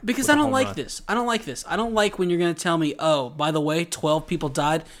later. Because I don't like this. I don't like this. I don't like when you're going to tell me, oh, by the way, 12 people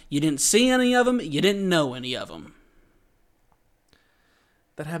died. You didn't see any of them. You didn't know any of them.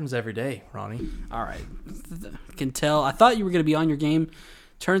 That happens every day, Ronnie. All right. I can tell. I thought you were going to be on your game.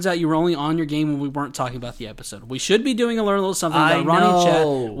 Turns out you were only on your game when we weren't talking about the episode. We should be doing a learn a little something about Ronnie and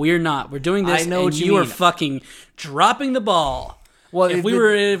Chat. We're not. We're doing this. I know what you are fucking dropping the ball. Well, if we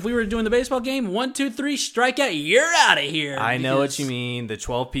were doing the baseball game, 1, 2, 3, strikeout, you're out of here. I know what you mean. The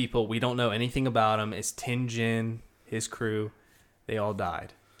 12 people, we don't know anything about them. It's Tenjin, his crew. They all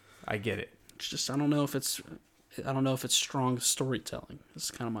died. I get it. It's just I don't know if it's strong storytelling.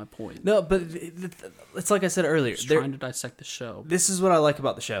 That's kind of my point. No, but it's like I said earlier. Just trying to dissect the show. This is what I like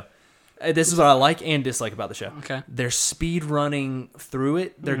about the show. This is what I like and dislike about the show. Okay. They're speed running through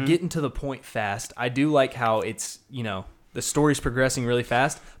it. They're getting to the point fast. I do like how it's, the story's progressing really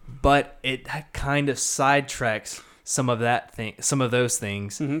fast, but it kind of sidetracks some of those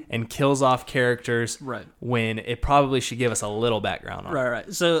things and kills off characters when it probably should give us a little background on it.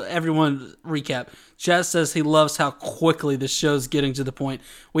 Right. So everyone, recap. Chaz says he loves how quickly the show's getting to the point.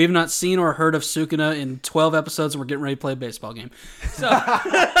 We have not seen or heard of Sukuna in 12 episodes, and we're getting ready to play a baseball game. So,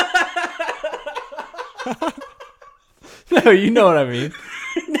 no, you know what I mean.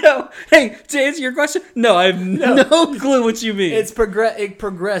 No. Hey, to answer your question, no, I have no clue what you mean. It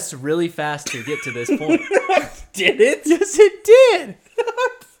progressed really fast to get to this point. Did it? Yes, it did.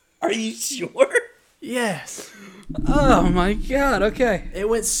 Are you sure? Yes. Oh my god. Okay. It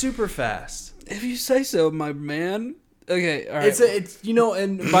went super fast. If you say so, my man. Okay. All right. It's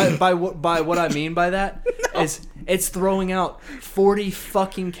and by what I mean by that is it's throwing out 40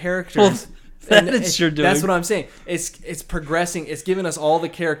 fucking characters. Well, that it's sure doing. That's what I'm saying. It's progressing. It's giving us all the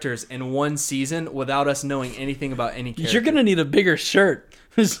characters in one season without us knowing anything about any character. You're gonna need a bigger shirt.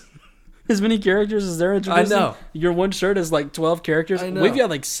 As many characters as they're introducing. I know. Your one shirt is like 12 characters. I know. We've got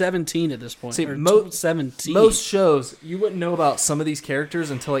like 17 at this point. See, 17. Most shows, you wouldn't know about some of these characters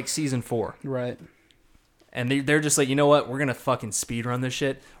until like season 4. Right. And they're just like, you know what? We're going to fucking speedrun this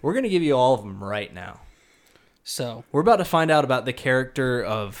shit. We're going to give you all of them right now. So. We're about to find out about the character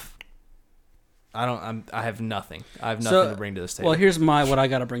of... I have nothing. I have nothing to bring to this table. Well, here's what I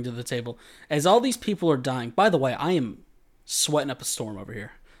got to bring to the table. As all these people are dying... By the way, I am sweating up a storm over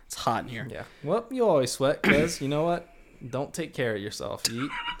here. It's hot in here. Yeah. Well, you always sweat because, you know what? Don't take care of yourself.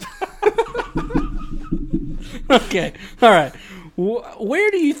 Okay. All right.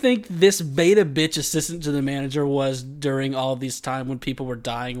 Where do you think this beta bitch assistant to the manager was during all this time when people were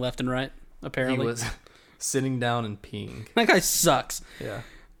dying left and right, apparently? He was sitting down and peeing. That guy sucks. Yeah.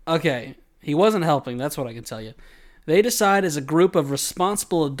 Okay. He wasn't helping. That's what I can tell you. They decide as a group of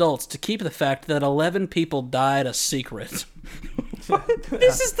responsible adults to keep the fact that 11 people died a secret.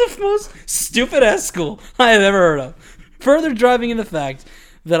 This is the most stupid-ass school I have ever heard of. Further driving in the fact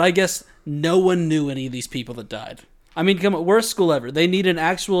that I guess no one knew any of these people that died. I mean, come on, worst school ever. They need an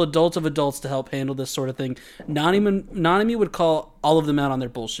actual adult of adults to help handle this sort of thing. Nanami would call all of them out on their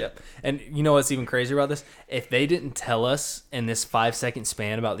bullshit. Yep. And you know what's even crazier about this? If they didn't tell us in this 5-second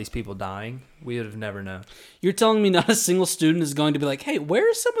span about these people dying, we would have never known. You're telling me not a single student is going to be like, hey, where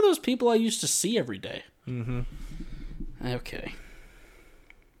are some of those people I used to see every day? Mm-hmm. Okay.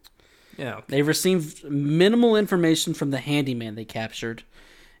 Yeah. Okay. They've received minimal information from the handyman they captured,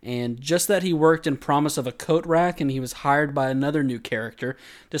 and just that he worked in promise of a coat rack, and he was hired by another new character,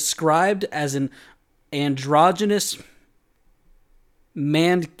 described as an androgynous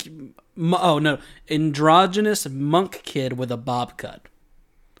androgynous monk kid with a bob cut.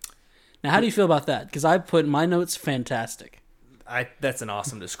 Now, how do you feel about that? Because I put in my notes, fantastic. That's an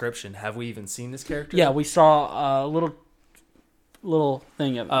awesome description. Have we even seen this character? Yeah, we saw a little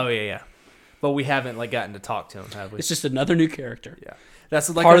thing of it. Oh, yeah. But we haven't gotten to talk to him, have we? It's just another new character. Yeah. That's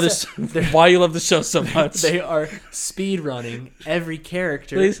part of this. Why you love the show so much. They are speed running every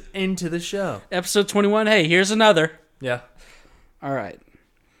character into the show. Episode 21. Hey, here's another. Yeah. All right.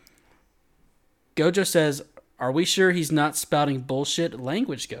 Gojo says, "Are we sure he's not spouting bullshit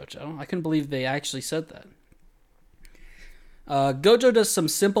language, Gojo?" I couldn't believe they actually said that. Gojo does some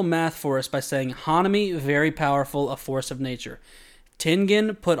simple math for us by saying, Hanami, very powerful, a force of nature.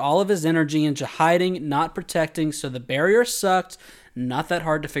 Tengen put all of his energy into hiding, not protecting, so the barrier sucked. Not that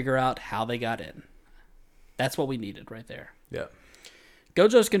hard to figure out how they got in. That's what we needed right there. Yeah.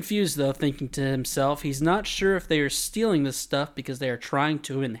 Gojo's confused, though, thinking to himself he's not sure if they are stealing this stuff because they are trying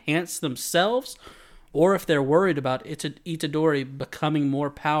to enhance themselves, or if they're worried about Itadori becoming more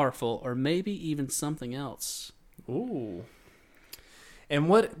powerful, or maybe even something else. Ooh. And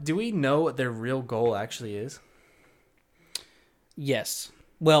what do we know what their real goal actually is? Yes.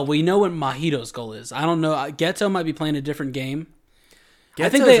 Well, we know what Mahito's goal is. I don't know. Geto might be playing a different game. I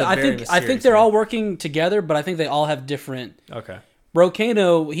think they're all working together, but I think they all have different. Okay.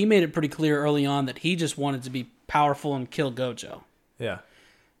 Brokano, he made it pretty clear early on that he just wanted to be powerful and kill Gojo. Yeah.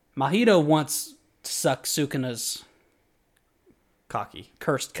 Mahito wants to suck Sukuna's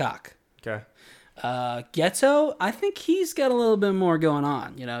cursed cock. Okay. Geto, I think he's got a little bit more going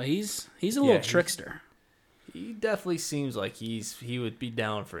on. You know, he's a little trickster. He definitely seems like he would be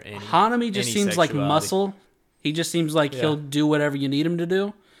down for any. Hanami just seems like muscle. He just seems like he'll do whatever you need him to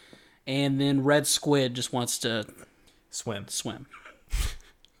do. And then Red Squid just wants to swim.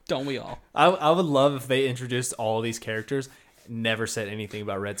 Don't we all? I would love if they introduced all these characters, never said anything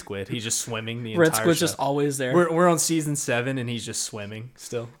about Red Squid. He's just swimming the entire show. Red Squid's just always there. We're on season 7 and he's just swimming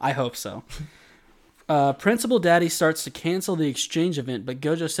still. I hope so. Principal Daddy starts to cancel the exchange event, but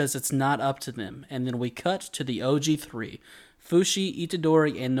Gojo says it's not up to them. And then we cut to the OG3, Fushi,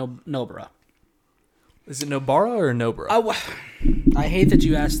 Itadori, and Nobara. Is it Nobara or Nobara? I hate that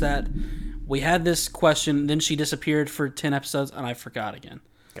you asked that. We had this question, then she disappeared for 10 episodes, and I forgot again.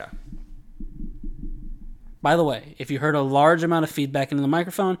 Okay. By the way, if you heard a large amount of feedback into the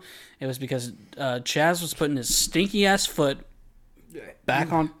microphone, it was because Chaz was putting his stinky-ass foot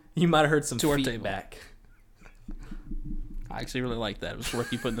back on. You might have heard some to feedback. I actually really like that. It was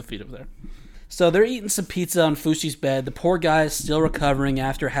worth you putting the feet up there. So they're eating some pizza on Fushi's bed. The poor guy is still recovering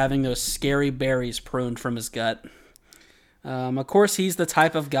after having those scary berries pruned from his gut. Of course, he's the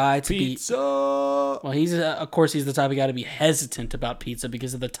type of guy to Pizza! Well, he's the type of guy to be hesitant about pizza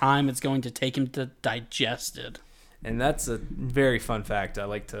because of the time it's going to take him to digest it. And that's a very fun fact I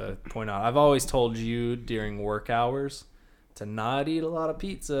like to point out. I've always told you during work hours to not eat a lot of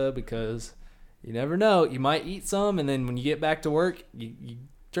pizza because you never know. You might eat some, and then when you get back to work, you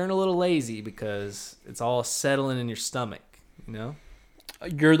turn a little lazy because it's all settling in your stomach, you know?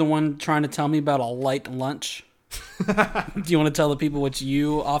 You're the one trying to tell me about a light lunch? Do you want to tell the people what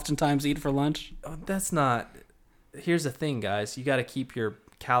you oftentimes eat for lunch? Oh, that's not... Here's the thing, guys. You got to keep your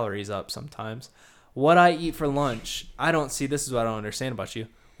calories up sometimes. What I eat for lunch, I don't see... This is what I don't understand about you.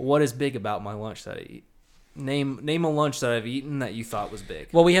 What is big about my lunch that I eat? Name a lunch that I've eaten that you thought was big.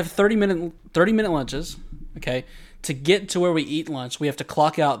 Well, we have 30-minute lunches, okay? To get to where we eat lunch, we have to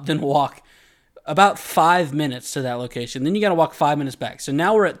clock out, then walk about 5 minutes to that location. Then you got to walk 5 minutes back. So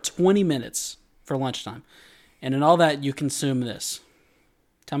now we're at 20 minutes for lunchtime. And in all that, you consume this.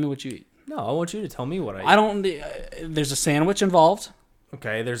 Tell me what you eat. No, I want you to tell me what I eat. I don't... there's a sandwich involved.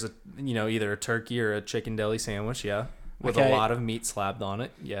 Okay, there's either a turkey or a chicken deli sandwich, yeah. With a lot of meat slapped on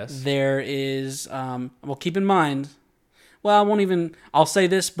it, yes. There is... well, keep in mind... Well, I won't even... I'll say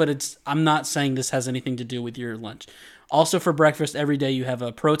this, but I'm not saying this has anything to do with your lunch. Also, for breakfast, every day you have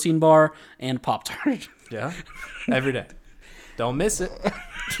a protein bar and Pop-Tart. Yeah, every day. Don't miss it.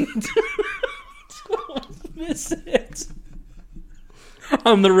 Don't miss it.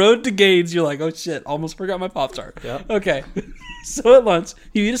 On the road to Gaines, you're like, oh shit, almost forgot my Pop-Tart. Yeah. Okay. So at lunch,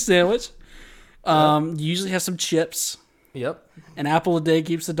 you eat a sandwich. You usually have some chips. Yep. An apple a day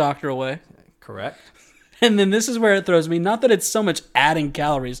keeps the doctor away. Correct. And then this is where it throws me. Not that it's so much adding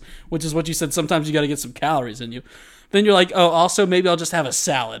calories, which is what you said. Sometimes you got to get some calories in you. Then you're like, oh, also maybe I'll just have a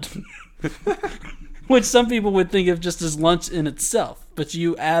salad. Which some people would think of just as lunch in itself. But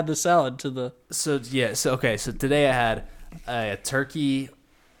you add the salad to the... So today I had a turkey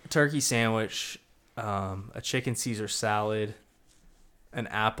sandwich, a chicken Caesar salad, an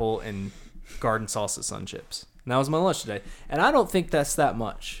apple, and garden salsa sun chips. And that was my lunch today. And I don't think that's that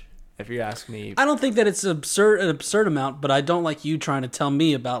much, if you ask me. I don't think that it's an absurd amount, but I don't like you trying to tell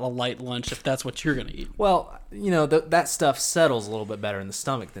me about a light lunch if that's what you're going to eat. Well, that stuff settles a little bit better in the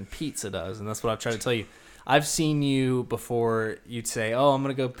stomach than pizza does, and that's what I've tried to tell you. I've seen you before. You'd say, "Oh, I'm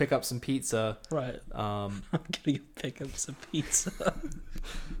gonna go pick up some pizza." Right. I'm gonna go pick up some pizza.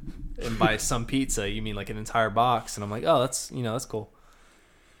 And by some pizza, you mean like an entire box? And I'm like, "Oh, that's cool.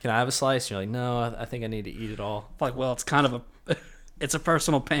 Can I have a slice?" And you're like, "No, I think I need to eat it all." Like, well, it's kind of it's a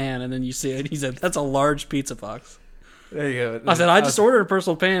personal pan, and then you see it. He said, "That's a large pizza box." There you go. I said, I just ordered a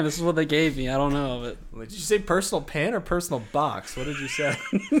personal pan. This is what they gave me. I don't know. But did you say personal pan or personal box? What did you say?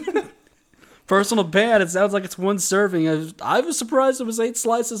 Personal pan. It sounds like it's one serving. I was surprised it was 8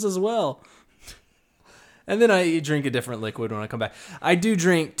 slices as well. And then I drink a different liquid when I come back. I do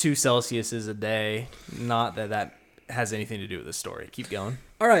drink 2 Celsiuses a day. Not that has anything to do with the story. Keep going.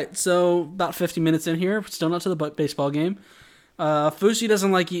 All right. So about 50 minutes in here. Still not to the baseball game. Fushi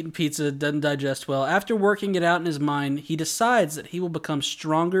doesn't like eating pizza, doesn't digest well. After working it out in his mind, he decides that he will become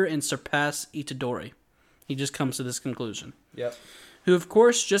stronger and surpass Itadori. He just comes to this conclusion. Yep. Who, of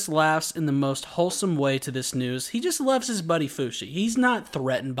course, just laughs in the most wholesome way to this news. He just loves his buddy Fushi. He's not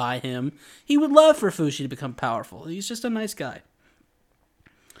threatened by him. He would love for Fushi to become powerful. He's just a nice guy.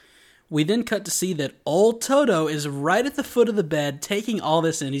 We then cut to see that old Toto is right at the foot of the bed taking all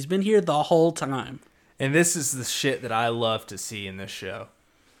this in. He's been here the whole time. And this is the shit that I love to see in this show.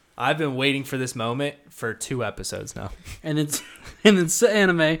 I've been waiting for this moment for 2 episodes now. And then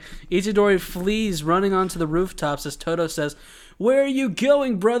anime, Itadori flees running onto the rooftops as Toto says, "Where are you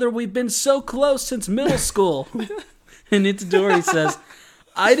going, brother? We've been so close since middle school." And Itadori says,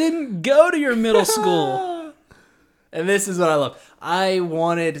 "I didn't go to your middle school." And this is what I love. I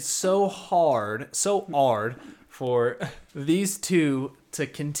wanted so hard for these two to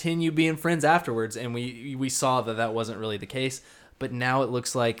continue being friends afterwards, and we saw that wasn't really the case. But now it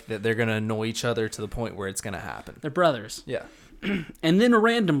looks like that they're going to annoy each other to the point where it's going to happen. They're brothers. Yeah. And then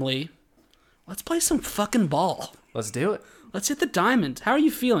randomly, let's play some fucking ball. Let's do it. Let's hit the diamond. How are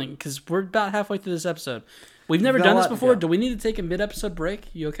you feeling? Because we're about halfway through this episode. We've never done this before. Do we need to take a mid-episode break?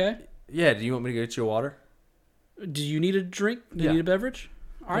 You okay? Yeah. Do you want me to go get you a water? Do you need a drink? Do you need a beverage?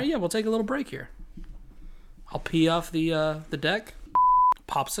 All right, yeah, we'll take a little break here. I'll pee off the deck.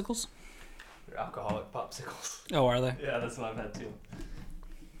 Popsicles? They're alcoholic popsicles. Oh, are they? Yeah, that's what I've had too.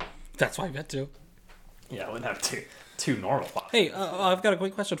 That's why I've had two. Yeah, I wouldn't have two normal popsicles. Hey, I've got a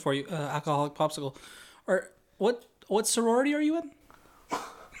quick question for you. Alcoholic popsicle. What What sorority are you in?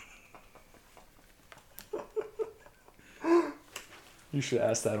 You should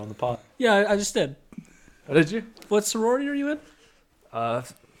ask that on the pod. Yeah, I just did. Oh, did you? What sorority are you in?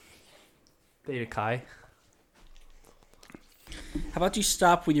 Theta Chi. How about you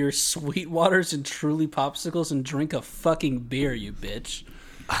stop with your Sweetwaters and Truly popsicles and drink a fucking beer, you bitch?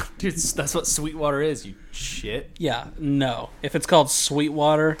 Dude, that's what Sweetwater is, you shit. Yeah, no. If it's called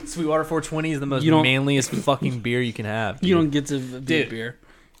Sweetwater, Sweetwater 420 is the most manliest fucking beer you can have. Dude. You don't get to be beer.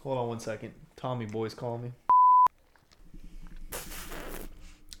 Hold on 1 second. Tommy boy's calling me.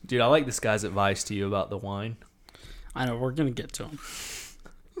 Dude, I like this guy's advice to you about the wine. I know, we're going to get to him.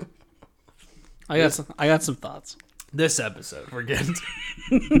 I got some thoughts. This episode, we're getting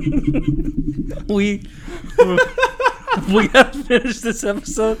we have to finish this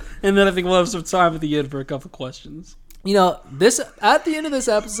episode, and then I think we'll have some time at the end for a couple questions. You know, at the end of this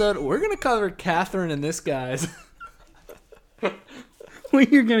episode, we're going to cover Catherine and this guy's.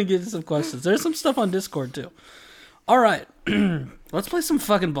 We're going to get to some questions. There's some stuff on Discord, too. All right. Let's play some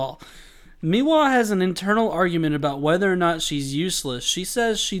fucking ball. Miwa has an internal argument about whether or not she's useless. She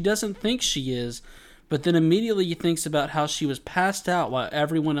says she doesn't think she is, but then immediately thinks about how she was passed out while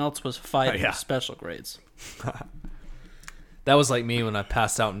everyone else was fighting for special grades. That was like me when I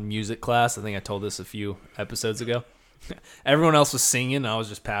passed out in music class. I think I told this a few episodes ago. Everyone else was singing, and I was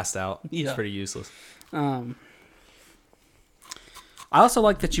just passed out. Yeah. It's pretty useless. I also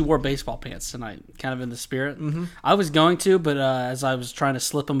like that you wore baseball pants tonight, kind of in the spirit. Mm-hmm. I was going to, but as I was trying to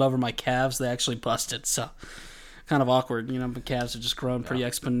slip them over my calves, they actually busted. So, kind of awkward. You know, my calves have just grown pretty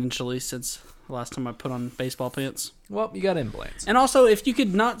exponentially since the last time I put on baseball pants. Well, you got implants. And also, if you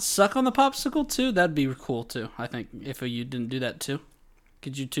could not suck on the popsicle, too, that'd be cool, too. I think, if you didn't do that, too.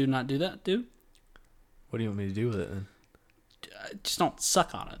 Could you two not do that, dude? What do you want me to do with it, then? Just don't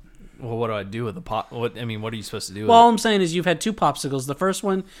suck on it. Well, what do I do with the pop? What are you supposed to do with Well, all it? I'm saying is you've had two popsicles. The first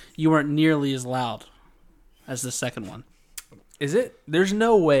one, you weren't nearly as loud as the second one. Is it? There's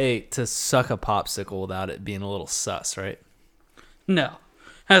no way to suck a popsicle without it being a little sus, right? No.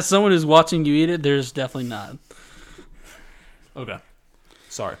 As someone who's watching you eat it, there's definitely not. Okay.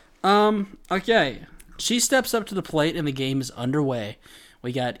 Sorry. Okay. She steps up to the plate and the game is underway.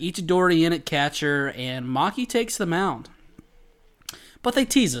 We got Itadori in at catcher and Maki takes the mound. But they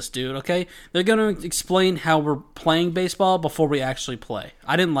tease us, dude, okay? They're going to explain how we're playing baseball before we actually play.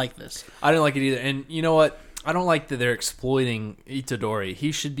 I didn't like this. I didn't like it either. And you know what? I don't like that they're exploiting Itadori.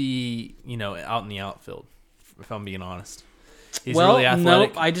 He should be, out in the outfield, if I'm being honest. He's really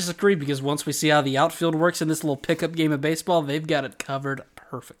athletic. No, I disagree because once we see how the outfield works in this little pickup game of baseball, they've got it covered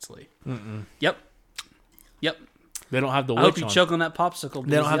perfectly. Mm-mm. Yep. They don't have the witch I hope you choke on that popsicle.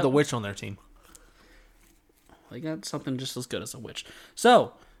 They don't have the witch on their team. They got something just as good as a witch.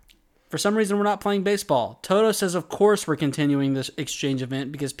 So, for some reason, we're not playing baseball. Toto says, of course, we're continuing this exchange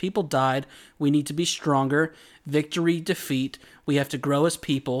event because people died. We need to be stronger. Victory, defeat. We have to grow as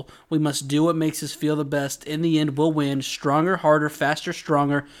people. We must do what makes us feel the best. In the end, we'll win. Stronger, harder, faster,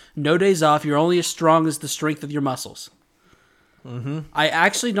 stronger. No days off. You're only as strong as the strength of your muscles. Mm-hmm. I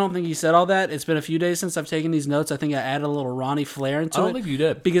actually don't think he said all that. It's been a few days since I've taken these notes. I think I added a little Ronnie flair into it. I don't think you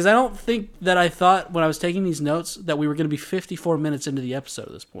did. Because I don't think that I thought when I was taking these notes that we were going to be 54 minutes into the episode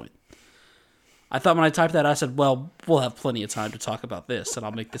at this point. I thought when I typed that, I said, well, we'll have plenty of time to talk about this, and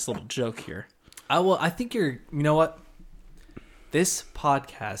I'll make this little joke here. I think you know what? This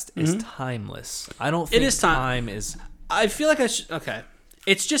podcast is timeless. I don't think time is... I feel like I should... Okay.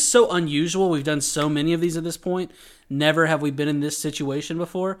 It's just so unusual. We've done so many of these at this point. Never have we been in this situation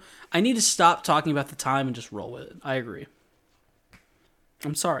before. I need to stop talking about the time and just roll with it. I agree.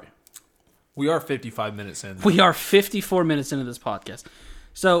 I'm sorry. We are 55 minutes in. We are 54 minutes into this podcast.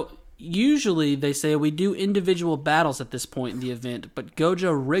 So, usually they say we do individual battles at this point in the event, but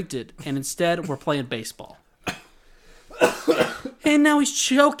Gojo rigged it, and instead we're playing baseball. And now he's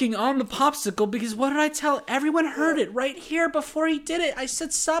choking on the popsicle because what did I tell? Everyone heard it right here before he did it. I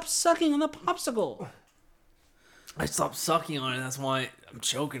said stop sucking on the popsicle. I stopped sucking on it. That's why I'm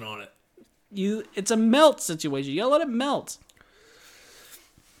choking on it. It's a melt situation. You gotta let it melt.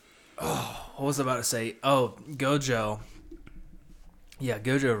 Oh, what was I about to say? Oh, Gojo. Yeah,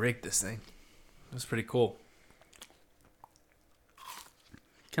 Gojo rigged this thing. It was pretty cool.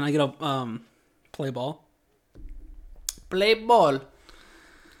 Can I get a play ball? Play ball.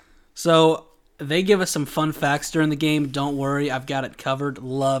 So they give us some fun facts during the game. Don't worry, I've got it covered.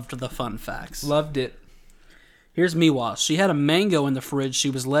 Loved the fun facts. Loved it. Here's Miwa. She had a mango in the fridge she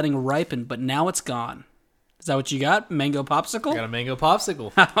was letting ripen, but now it's gone. Is that what you got? Mango popsicle? I got a mango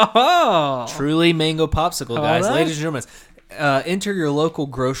popsicle. Oh. Truly mango popsicle, guys. Right. Ladies and gentlemen, enter your local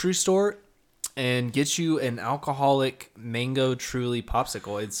grocery store and gets you an alcoholic mango truly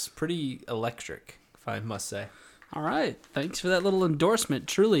popsicle. It's pretty electric, if I must say. All right. Thanks for that little endorsement.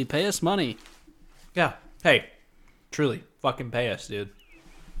 Truly, pay us money. Yeah. Hey, truly, fucking pay us, dude.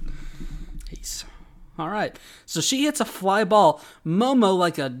 Peace. All right. So she hits a fly ball. Momo,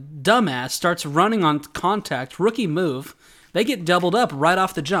 like a dumbass, starts running on contact. Rookie move. They get doubled up right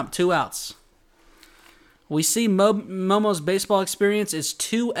off the jump. 2 outs. We see Momo's baseball experience is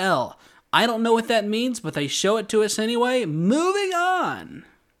 2L. I don't know what that means, but they show it to us anyway. Moving on.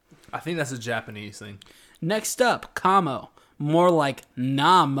 I think that's a Japanese thing. Next up, Kamo. More like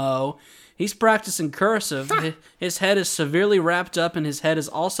Namo. He's practicing cursive. His head is severely wrapped up, and his head is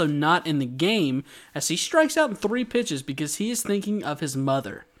also not in the game as he strikes out in 3 pitches because he is thinking of his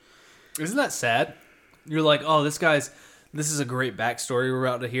mother. Isn't that sad? You're like, oh, this is a great backstory we're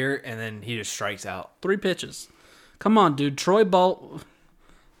about to hear, and then he just strikes out. 3 pitches. Come on, dude. Troy.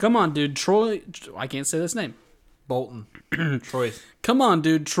 I can't say this name. Bolton. Troy. Come on,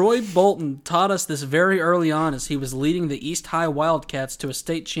 dude. Troy Bolton taught us this very early on as he was leading the East High Wildcats to a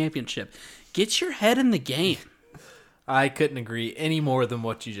state championship. Get your head in the game. I couldn't agree any more than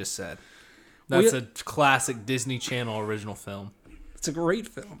what you just said. That's a classic Disney Channel original film. It's a great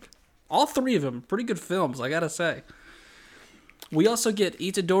film. All 3 of them, pretty good films, I gotta say. We also get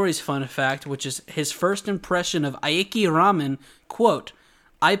Itadori's fun fact, which is his first impression of Aiki Ramen, quote,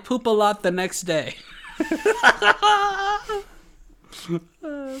 I poop a lot the next day.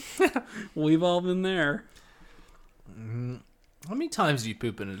 We've all been there. How many times do you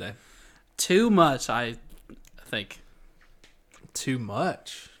poop in a day? Too much, I think. Too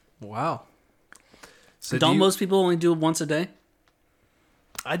much? Wow. So Don't most people only do it once a day?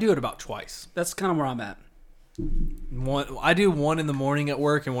 I do it about twice. That's kind of where I'm at. I do one in the morning at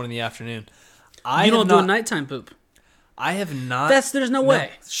work and one in the afternoon. You don't do a nighttime poop. I have not. There's no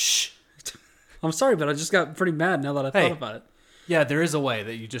way. Shh. I'm sorry, but I just got pretty mad now that I thought about it. Yeah, there is a way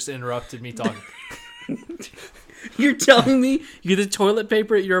that you just interrupted me talking. You're telling me the toilet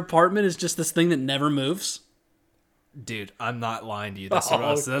paper at your apartment is just this thing that never moves? Dude, I'm not lying to you. That's what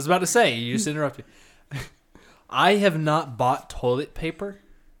I was about to say. You just interrupted. I have not bought toilet paper.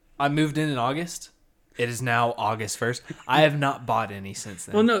 I moved in August. It is now August 1st. I have not bought any since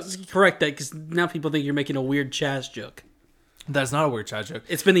then. Well, no, correct that, because now people think you're making a weird Chaz joke. That's not a weird child joke.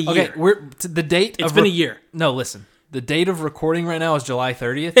 It's been a year. Okay, the date. It's been a year. No, listen. The date of recording right now is July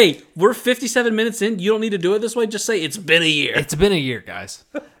 30th. Hey, we're 57 minutes in. You don't need to do it this way. Just say it's been a year. It's been a year, guys.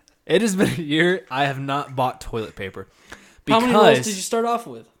 It has been a year. I have not bought toilet paper. How many rolls did you start off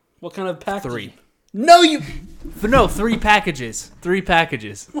with? What kind of package? 3. No, you... No, 3 packages. 3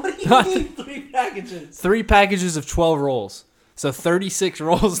 packages. What do you mean 3 packages? 3 packages of 12 rolls. So 36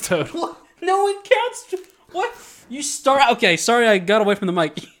 rolls total. What? No one counts. What? You start... Okay, sorry I got away from the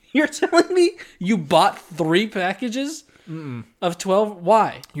mic. You're telling me you bought 3 packages of 12?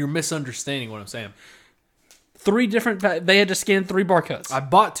 Why? You're misunderstanding what I'm saying. 3 different... They had to scan 3 barcodes. I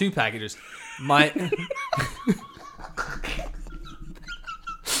bought 2 packages. My...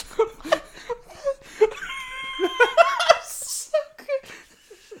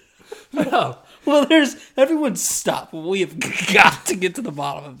 No. Well, everyone stop. We have got to get to the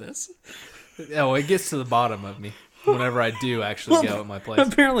bottom of this. Oh, it gets to the bottom of me whenever I do actually go at my place.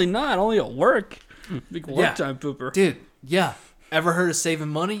 Apparently not. Only at work. Big work time pooper. Dude, yeah. Ever heard of saving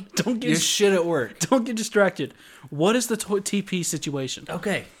money? Don't get your shit at work. Don't get distracted. What is the TP situation?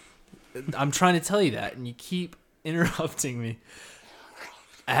 Okay. I'm trying to tell you that, and you keep interrupting me.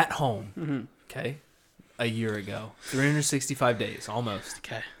 At home, okay, a year ago, 365 days, almost.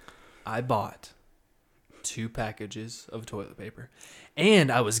 Okay. I bought 2 packages of toilet paper,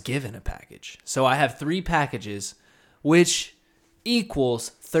 and I was given a package. So I have 3 packages, which equals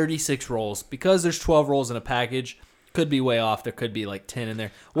 36 rolls. Because there's 12 rolls in a package, could be way off. There could be like 10 in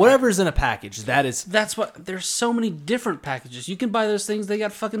there. Whatever's in a package, That's what... There's so many different packages. You can buy those things. They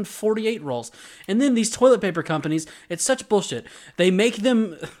got fucking 48 rolls. And then these toilet paper companies, it's such bullshit. They make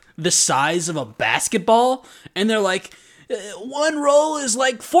them the size of a basketball, and they're like... 1 roll is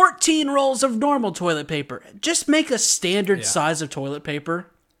like 14 rolls of normal toilet paper. Just make a standard size of toilet paper.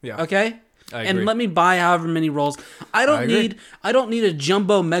 Yeah. Okay? I agree. And let me buy however many rolls. I don't need a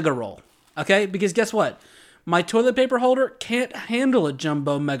jumbo mega roll. Okay? Because guess what? My toilet paper holder can't handle a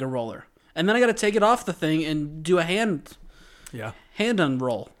jumbo mega roller. And then I got to take it off the thing and do a hand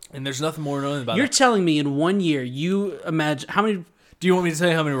unroll. And there's nothing more annoying about You're it. telling me in 1 year, you imagine how many... Do you want me to tell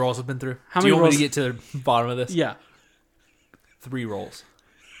you how many rolls I've been through? How Do many you want me rolls? to get to the bottom of this? Yeah. 3 rolls.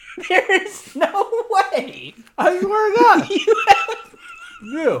 There is no way. I swear to God. You have...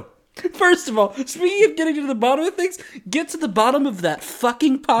 No. First of all, speaking of getting to the bottom of things, get to the bottom of that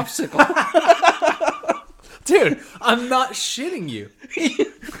fucking popsicle. Dude, I'm not shitting you.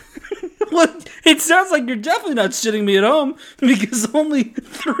 What? It sounds like you're definitely not shitting me at home because only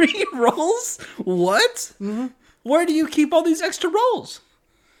 3 rolls? What? Mm-hmm. Where do you keep all these extra rolls?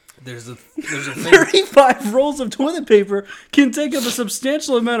 There's a thing. 35 rolls of toilet paper can take up a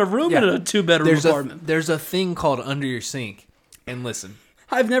substantial amount of room in a 2-bedroom apartment. There's a thing called under your sink. And listen.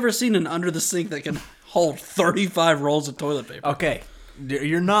 I've never seen an under the sink that can hold 35 rolls of toilet paper. Okay.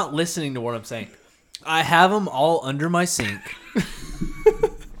 You're not listening to what I'm saying. I have them all under my sink.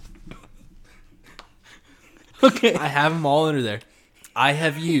 Okay. I have them all under there. I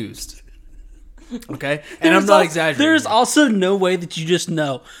have used. Okay? And I'm not exaggerating. There's also no way that you just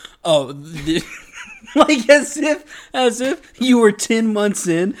know. Oh, like as if you were 10 months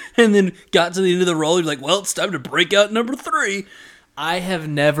in and then got to the end of the roll. You're like, well, it's time to break out number 3. I have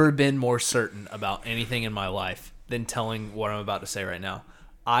never been more certain about anything in my life than telling what I'm about to say right now.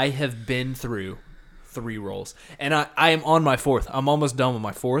 I have been through 3 rolls. And I am on my 4th. I'm almost done with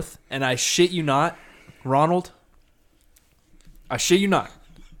my 4th. And I shit you not, Ronald. I shit you not.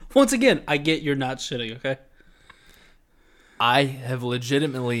 Once again, I get you're not shitting, okay? I have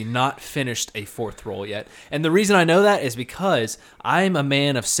legitimately not finished a 4th roll yet. And the reason I know that is because I'm a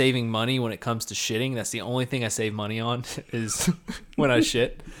man of saving money when it comes to shitting. That's the only thing I save money on is when I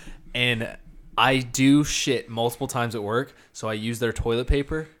shit. And I do shit multiple times at work, so I use their toilet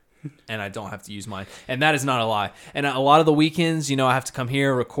paper, and I don't have to use mine. And that is not a lie. And a lot of the weekends, I have to come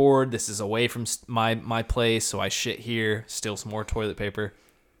here, record. This is away from my place, so I shit here, steal some more toilet paper.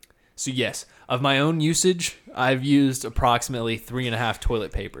 So yes, of my own usage, I've used approximately 3.5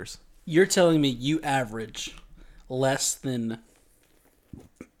 toilet papers. You're telling me you average less than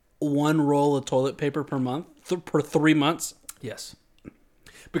 1 roll of toilet paper per month, per 3 months? Yes.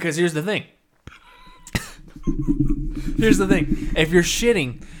 Because here's the thing. Here's the thing. If you're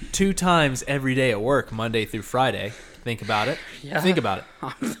shitting 2 times every day at work, Monday through Friday, think about it. Yeah. Think about it.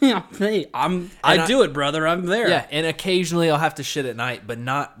 I do it, brother. I'm there. Yeah, and occasionally I'll have to shit at night, but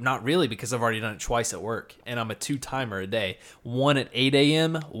not really because I've already done it twice at work, and I'm a 2-timer a day. 1 at 8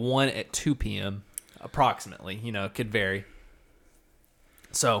 a.m., 1 at 2 p.m., approximately. It could vary.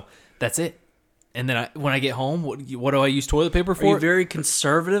 So that's it. And then when I get home, what do I use toilet paper for? Are you very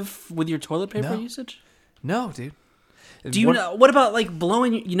conservative with your toilet paper usage? No, dude. Do you know? What about like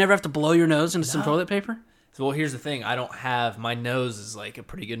blowing? You never have to blow your nose into some toilet paper? Well, here's the thing. I don't have... My nose is like a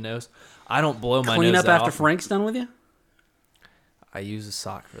pretty good nose. I don't blow my nose Clean up that after often. Frank's done with you? I use a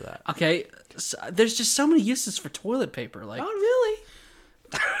sock for that. Okay. So, there's just so many uses for toilet paper. Like, not really.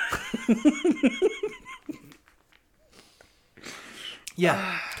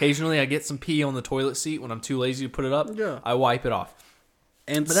 Yeah. Occasionally I get some pee on the toilet seat when I'm too lazy to put it up. Yeah. I wipe it off.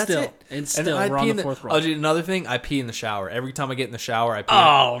 But that's it. We're on the 4th roll. I'll do another thing. I pee in the shower. Every time I get in the shower, I pee.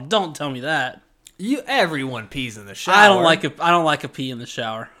 Oh, don't tell me that. Everyone pees in the shower. I don't like a pee in the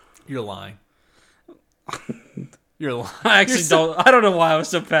shower. You're lying. You're lying. I actually don't. I don't know why I was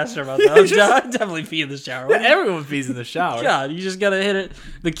so passionate about that. I definitely pee in the shower. Everyone pees in the shower. Yeah, you just gotta hit it.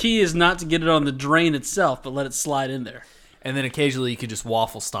 The key is not to get it on the drain itself, but let it slide in there. And then occasionally you could just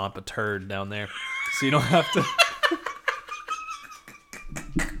waffle stomp a turd down there, so you don't have to.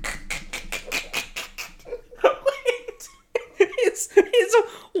 Is a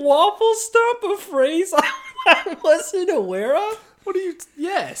waffle stomp a phrase I wasn't aware of? What are you?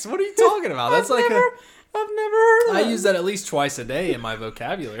 Yes. What are you talking about? That's I've never heard of that. I use that at least twice a day in my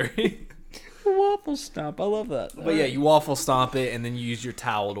vocabulary. Waffle stomp. I love that. But yeah, you waffle stomp it and then you use your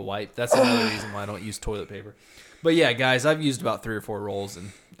towel to wipe. That's another reason why I don't use toilet paper. But yeah, guys, I've used about 3 or 4 rolls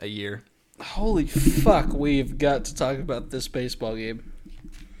in a year. Holy fuck, we've got to talk about this baseball game.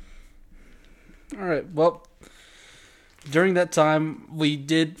 All right, well, during that time, we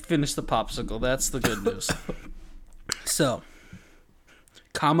did finish the popsicle. That's the good news. So,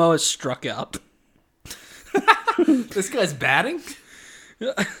 Kamo has struck out. This guy's batting?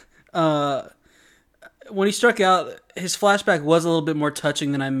 When he struck out, his flashback was a little bit more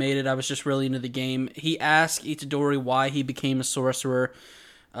touching than I made it. I was just really into the game. He asked Itadori why he became a sorcerer.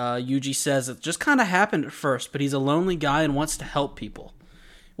 Yuji says it just kind of happened at first, but he's a lonely guy and wants to help people.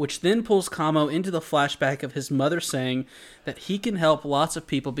 Which then pulls Kamo into the flashback of his mother saying that he can help lots of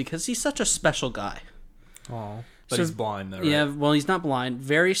people because he's such a special guy. Oh, but he's blind though, right? Yeah, well, he's not blind.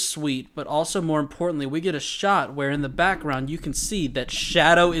 Very sweet, but also more importantly, we get a shot where in the background you can see that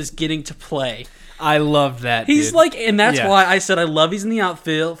Shadow is getting to play. I love that. He's dude. like, and that's why I said I love he's in the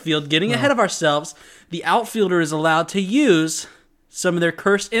outfield, getting ahead of ourselves. The outfielder is allowed to use some of their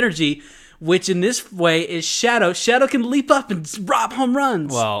cursed energy which in this way is Shadow. Shadow can leap up and rob home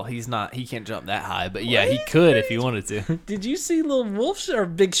runs. Well, he's not. He can't jump that high, but yeah, he could if he wanted to. Did you see little wolf or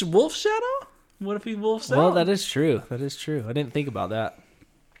big wolf Shadow? What if he wolfs out? Well, that is true. That is true. I didn't think about that.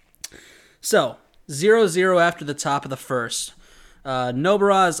 So 0-0 after the top of the first.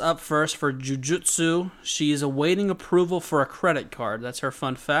 Nobara is up first for Jujutsu. She is awaiting approval for a credit card. That's her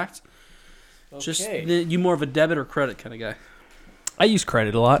fun fact. Okay. Just you more of a debit or credit kind of guy. I use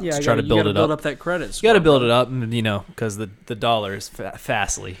credit a lot to try to build it up. Build up that credit. You got to build it up, because the dollar is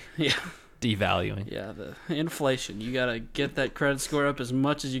fastly devaluing. Yeah, the inflation. You got to get that credit score up as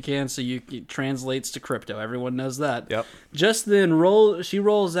much as you can so it translates to crypto. Everyone knows that. Yep. Just then, she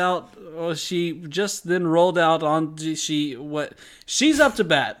rolls out. Oh, she just then rolled out on. She's up to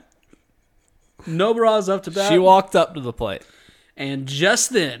bat. Nobara's up to bat. She walked up to the plate. And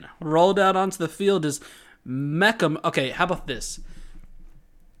just then, rolled out onto the field is Mecha. Okay, how about this?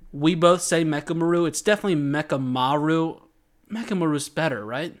 We both say Mechamaru. It's definitely Mechamaru. Mechamaru's better,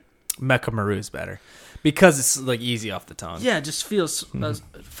 right? Mechamaru's better because it's like easy off the tongue. Yeah, it just feels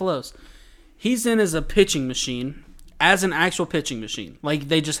flows. He's in as a pitching machine, as an actual pitching machine. Like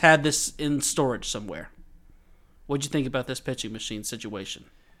they just had this in storage somewhere. What'd you think about this pitching machine situation?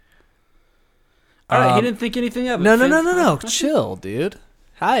 All right, he didn't think anything of it. No. Chill, dude.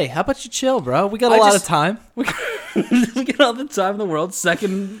 Hi, how about you chill, bro? We got a lot of time. We get all the time in the world.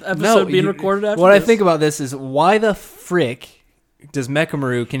 Second episode being recorded after What this. I think about this is why the frick does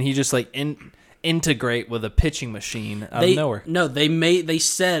Mechamaru, can he just like integrate with a pitching machine out of nowhere? No, they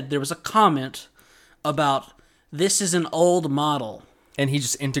said there was a comment about this is an old model. And he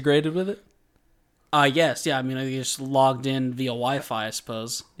just integrated with it? Yes, yeah. I mean, he just logged in via Wi-Fi, I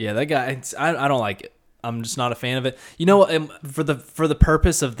suppose. Yeah, that guy. I don't like it. I'm just not a fan of it. You know, for the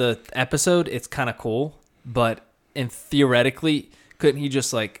purpose of the episode, it's kind of cool. But theoretically, couldn't he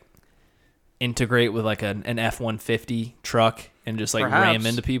just like integrate with like an F-150 truck and just like ram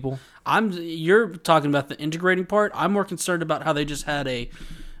into people? You're talking about the integrating part. I'm more concerned about how they just had a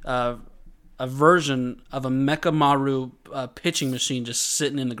version of a Mechamaru pitching machine just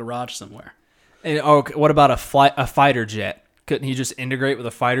sitting in the garage somewhere. And, what about a fighter jet? Couldn't he just integrate with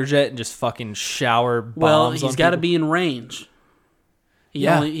a fighter jet and just fucking shower bombs? Well, he's got to people? be in range. He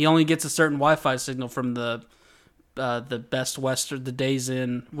only gets a certain Wi-Fi signal from the Best Western, the Days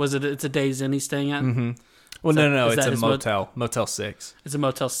Inn. It's a Days Inn he's staying at? Mm-hmm. Well, no, it's a motel. Motel 6. It's a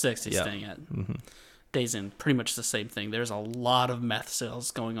Motel 6 he's staying at. Mm-hmm. Days Inn, pretty much the same thing. There's a lot of meth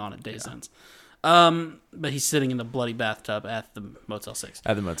sales going on at Days Inns. But he's sitting in the bloody bathtub at the Motel 6.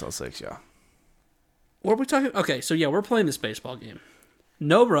 At the Motel 6, yeah. What are we talking? Okay, so yeah, we're playing this baseball game.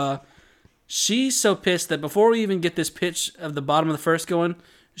 Nobara, she's so pissed that before we even get this pitch of the bottom of the first going,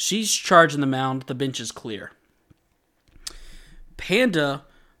 she's charging the mound. The bench is clear. Panda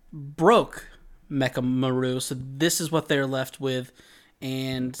broke Mechamaru, so this is what they're left with,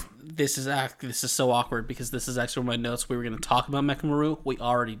 and this is so awkward because this is actually one of my notes. We were going to talk about Mechamaru. We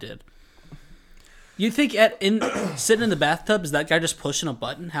already did. You think sitting in the bathtub, is that guy just pushing a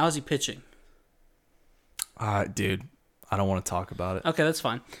button? How is he pitching? Dude, I don't want to talk about it. Okay, that's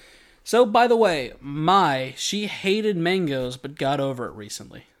fine. So, by the way, she hated mangoes but got over it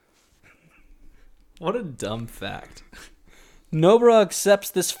recently. What a dumb fact. Nobara accepts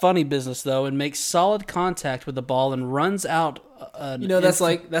this funny business, though, and makes solid contact with the ball and runs out. That's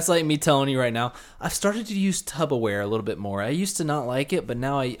like me telling you right now, I've started to use Tupperware a little bit more. I used to not like it, but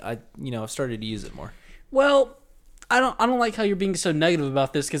now I've started to use it more. Well, I don't like how you're being so negative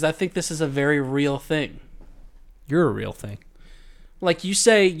about this because I think this is a very real thing. You're a real thing. Like you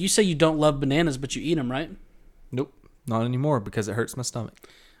say you don't love bananas, but you eat them, right? Nope, not anymore because it hurts my stomach.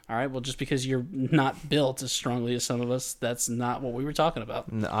 All right, well, just because you're not built as strongly as some of us, that's not what we were talking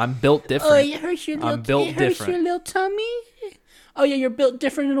about. No, I'm built different. Oh, it hurts your little, hurts your little tummy? Oh, yeah, you're built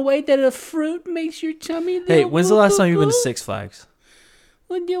different in a way that a fruit makes your tummy. Hey, when's the last time you've been to Six Flags?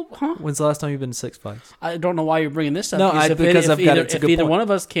 Huh? When's the last time you've been to Six Flags? I don't know why you're bringing this up. No, because I've got it. If either one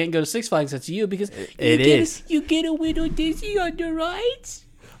of us can't go to Six Flags, that's you because you get a little dizzy on the rides.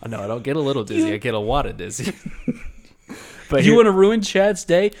 I know I don't get a little dizzy. I get a lot of dizzy. But you want to ruin Chad's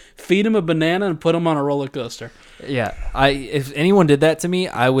day? Feed him a banana and put him on a roller coaster. Yeah, if anyone did that to me,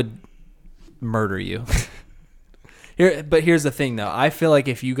 I would murder you. But here's the thing, though. I feel like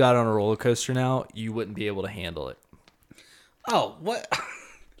if you got on a roller coaster now, you wouldn't be able to handle it. Oh, what?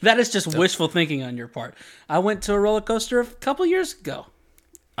 That is just wishful thinking on your part. I went to a roller coaster a couple years ago.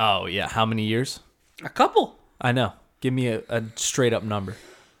 Oh, yeah. How many years? A couple. I know. Give me a straight up number.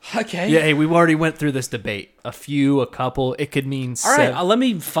 Okay. Yeah, hey, we've already went through this debate. A few, a couple. It could mean All right, let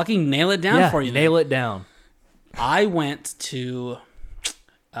me fucking nail it down for you. Nail it down. I went to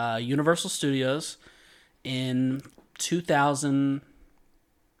Universal Studios in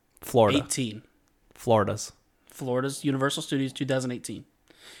 2018. Florida's Universal Studios 2018.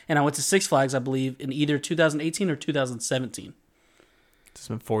 And I went to Six Flags, I believe, in either 2018 or 2017. It's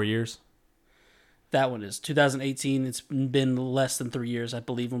been 4 years. That one is 2018. It's been less than 3 years, I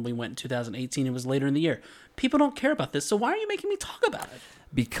believe, when we went in 2018. It was later in the year. People don't care about this, so why are you making me talk about it?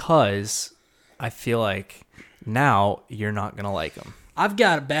 Because I feel like now you're not going to like them. I've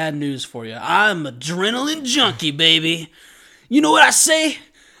got bad news for you. I'm adrenaline junkie, baby. You know what I say?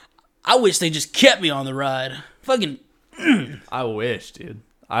 I wish they just kept me on the ride. Fucking. I wish, dude.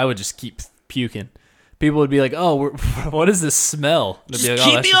 I would just keep puking. People would be like, "Oh, what is this smell?" Just like,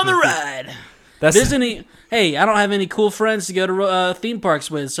 keep me on the ride. Hey, I don't have any cool friends to go to theme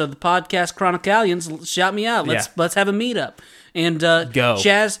parks with, so the podcast Chronicalians shout me out. Let's have a meetup. And go.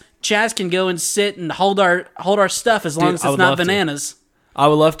 Chaz can go and sit and hold our stuff as long as it's not bananas. I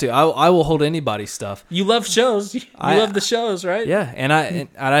would love to. I will hold anybody's stuff. You love shows. You love the shows, right? Yeah, and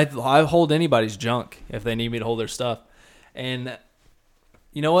I hold anybody's junk if they need me to hold their stuff. And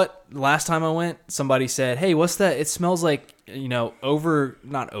you know what? Last time I went, somebody said, "Hey, what's that? It smells like, not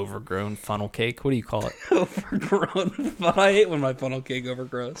overgrown funnel cake. What do you call it?" Overgrown. I hate when my funnel cake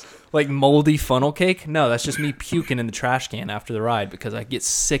overgrows. Like moldy funnel cake? No, that's just me puking in the trash can after the ride because I get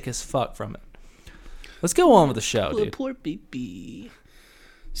sick as fuck from it. Let's go on with the show, dude. Poor baby.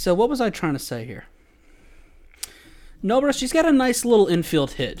 So what was I trying to say here? No, bro, she's got a nice little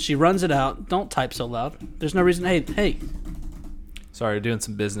infield hit. She runs it out. Don't type so loud. There's no reason. Hey. Sorry, doing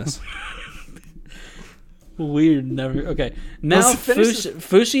some business. Weird. Never. Okay. Now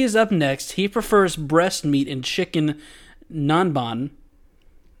Fushi is up next. He prefers breast meat and chicken non-binary,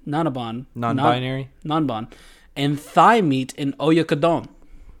 and thigh meat in oyakudon.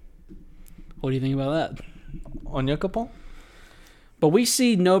 What do you think about that? Onyakapon? But we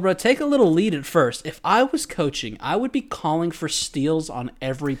see Nobra take a little lead at first. If I was coaching, I would be calling for steals on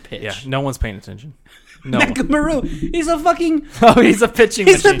every pitch. Yeah, no one's paying attention. No Nakamaru, he's a fucking... Oh, he's a pitching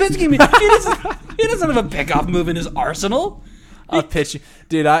machine. He's a pitching machine. He doesn't have a pickoff move in his arsenal.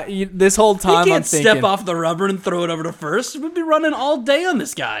 Dude, this whole time he I'm can't thinking... step off the rubber and throw it over to first. We'd be running all day on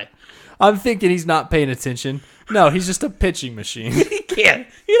this guy. I'm thinking he's not paying attention. No, he's just a pitching machine. He can't.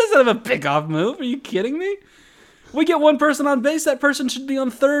 He doesn't have a pickoff move. Are you kidding me? We get one person on base, that person should be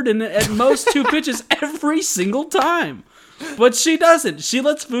on third and at most 2 pitches every single time. But she doesn't. She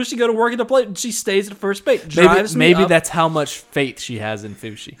lets Fushi go to work at the plate and she stays at first base. Maybe that's how much faith she has in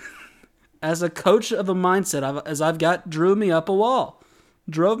Fushi. As a coach of a mindset, as I've got, drove me up a wall.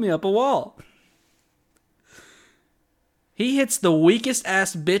 He hits the weakest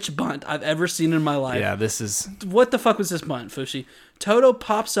ass bitch bunt I've ever seen in my life. Yeah, this is... What the fuck was this bunt, Fushi? Toto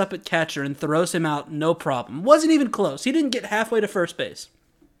pops up at catcher and throws him out, no problem. Wasn't even close. He didn't get halfway to first base.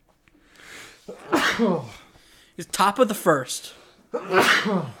 He's top of the first.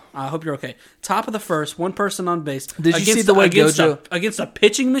 I hope you're okay. Top of the first, one person on base. Did you see the way Gojo... Against a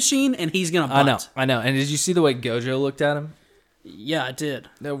pitching machine, and he's going to bunt. I know. And did you see the way Gojo looked at him? Yeah, I did.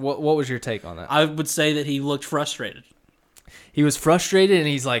 What was your take on that? I would say that he looked frustrated. He was frustrated, and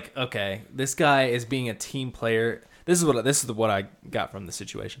he's like, okay, this guy is being a team player. This is what I got from the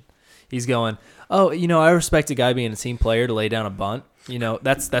situation. He's going, oh, I respect a guy being a team player to lay down a bunt.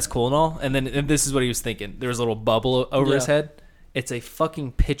 That's cool and all. And then this is what he was thinking. There was a little bubble over his head. It's a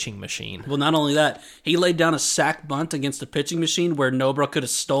fucking pitching machine. Well, not only that, he laid down a sack bunt against a pitching machine where Nobra could have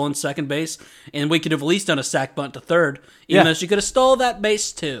stolen second base, and we could have at least done a sack bunt to third, even though she could have stole that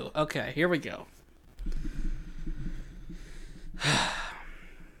base too. Okay, here we go.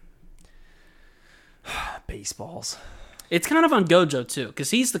 Baseballs. It's kind of on Gojo too,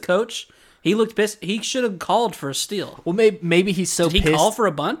 because he's the coach. He looked pissed. He should have called for a steal. Well, maybe he's so pissed. Did he call for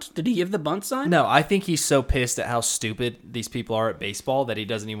a bunt? Did he give the bunt sign? No, I think he's so pissed at how stupid these people are at baseball that he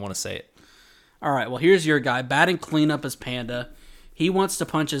doesn't even want to say it. All right, well, here's your guy. Batting cleanup as Panda. He wants to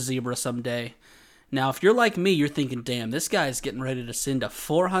punch a zebra someday. Now, if you're like me, you're thinking, damn, this guy's getting ready to send a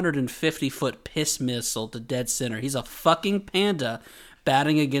 450-foot piss missile to dead center. He's a fucking Panda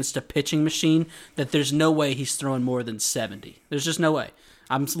batting against a pitching machine that there's no way he's throwing more than 70. There's just no way.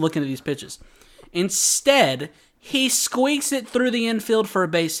 I'm looking at these pitches. Instead, he squeaks it through the infield for a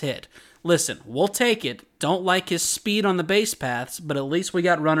base hit. Listen, we'll take it. Don't like his speed on the base paths, but at least we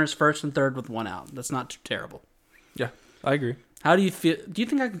got runners first and third with one out. That's not too terrible. Yeah, I agree. How do you feel? Do you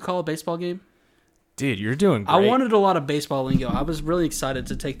think I can call a baseball game? Dude, you're doing great. I wanted a lot of baseball lingo. I was really excited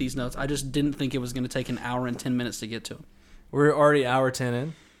to take these notes. I just didn't think it was going to take an hour and 10 minutes to get to them. We're already hour 10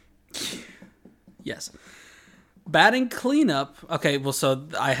 in? Yes. Batting cleanup. Okay, well, so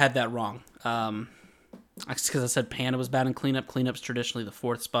I had that wrong. because I said Panda was batting cleanup. Cleanup's traditionally the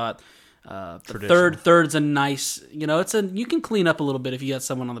fourth spot. The third's a nice, you can clean up a little bit if you got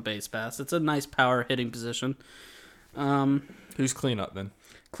someone on the base pass. It's a nice power hitting position. Who's cleanup then?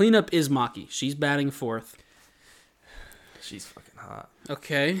 Cleanup is Maki. She's batting fourth. She's fucking hot.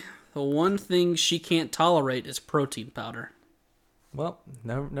 Okay. The one thing she can't tolerate is protein powder. Well,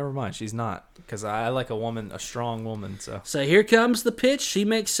 never mind. She's not, because I like a strong woman. So here comes the pitch. She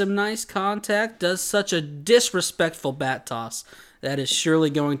makes some nice contact, does such a disrespectful bat toss that is surely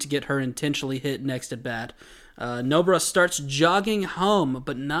going to get her intentionally hit next at bat. Nobara starts jogging home,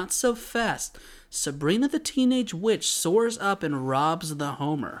 but not so fast. Sabrina the Teenage Witch soars up and robs the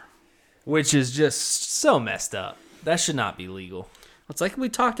homer. Which is just so messed up. That should not be legal. It's like we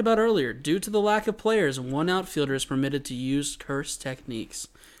talked about earlier. Due to the lack of players, one outfielder is permitted to use curse techniques.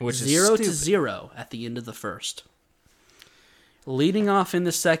 Which is 0-0 at the end of the first. Leading off in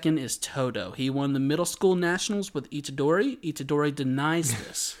the second is Toto. He won the middle school nationals with Itadori. Itadori denies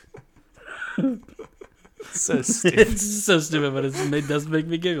this. So stupid. It's so stupid, but it does make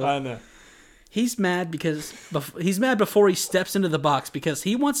me giggle. I know. He's mad before he steps into the box because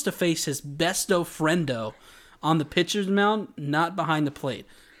he wants to face his besto friendo on the pitcher's mound, not behind the plate.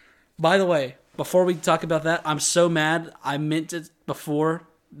 By the way, before we talk about that, I'm so mad. I meant it before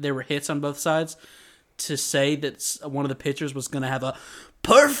there were hits on both sides to say that one of the pitchers was going to have a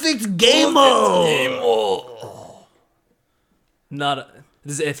perfect game-o.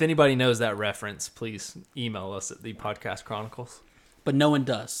 If anybody knows that reference, please email us at the Podcast Chronicles. But no one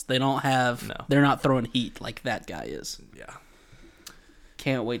does. They don't have... No. They're not throwing heat like that guy is. Yeah.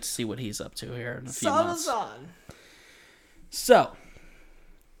 Can't wait to see what he's up to here in a few months. So,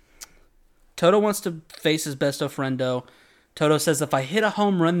 Toto wants to face his besto friendo. Toto says, if I hit a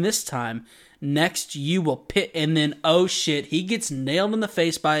home run this time, next you will pit. And then, oh shit, he gets nailed in the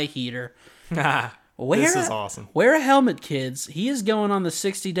face by a heater. This is awesome. Wear a helmet, kids. He is going on the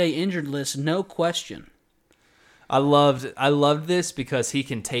 60-day injured list, no question. I loved this because he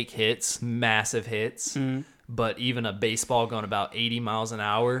can take hits, massive hits, but even a baseball going about 80 miles an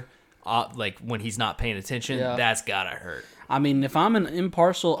hour, like when he's not paying attention, that's gotta hurt. I mean, if I'm an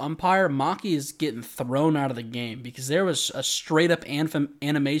impartial umpire, Maki is getting thrown out of the game because there was a straight-up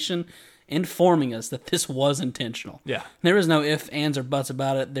animation informing us that this was intentional. Yeah. There was no ifs, ands, or buts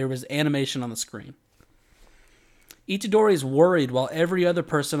about it. There was animation on the screen. Itadori is worried while every other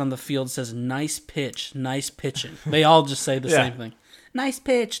person on the field says, nice pitch, nice pitching. They all just say the same thing. Nice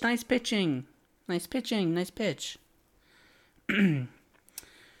pitch, nice pitching. Nice pitching, nice pitch.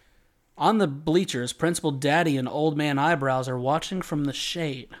 On the bleachers, Principal Daddy and Old Man Eyebrows are watching from the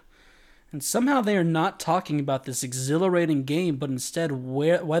shade. And somehow they are not talking about this exhilarating game, but instead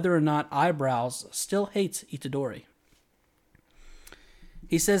whether or not Eyebrows still hates Itadori.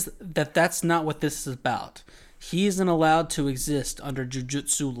 He says that that's not what this is about. He isn't allowed to exist under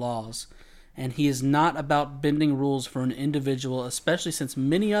Jujutsu laws, and he is not about bending rules for an individual, especially since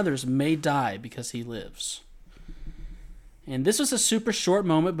many others may die because he lives. And this was a super short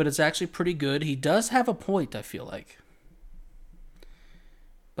moment, but it's actually pretty good. He does have a point, I feel like.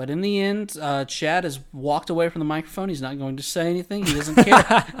 But in the end, Chad has walked away from the microphone. He's not going to say anything. He doesn't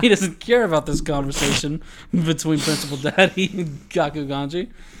care. He doesn't care about this conversation between Principal Daddy and Gaku Ganji.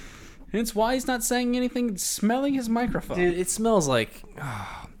 Hence why he's not saying anything, smelling his microphone. Dude, it smells like...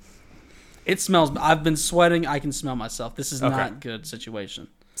 It smells... I've been sweating. I can smell myself. This is not a good situation.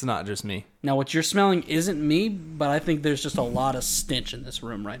 It's not just me. Now, what you're smelling isn't me, but I think there's just a lot of stench in this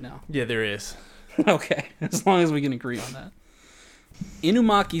room right now. Yeah, there is. Okay, as long as we can agree on that.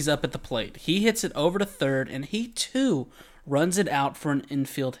 Inumaki's up at the plate. He hits it over to third, and he, too, runs it out for an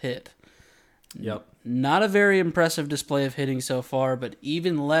infield hit. Yep. Not a very impressive display of hitting so far, but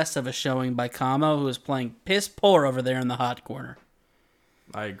even less of a showing by Kamo, who is playing piss poor over there in the hot corner.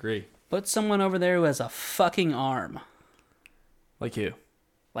 I agree. Put someone over there who has a fucking arm. Like you.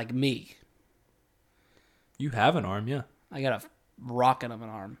 Like me. You have an arm, yeah. I got a rocket of an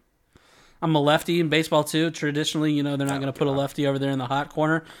arm. I'm a lefty in baseball, too. Traditionally, they're not going to put a lefty over there in the hot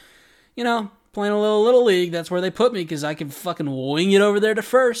corner. Playing a little league, that's where they put me because I can fucking wing it over there to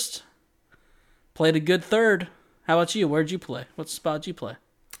first. Played a good third. How about you? Where'd you play? What spot did you play?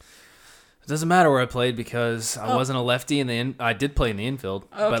 It doesn't matter where I played because I wasn't a lefty I did play in the infield.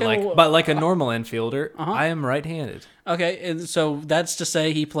 Okay, but like a normal infielder, I am right-handed. Okay, and so that's to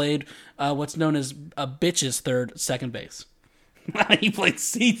say he played what's known as a bitch's third, second base.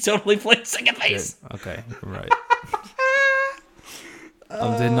 He totally played second base. Good. Okay, right.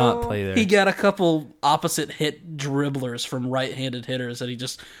 Did not play there. He got a couple opposite hit dribblers from right-handed hitters that he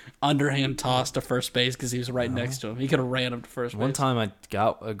just underhand tossed to first base because he was right next to him. He could have ran him to first base. One time I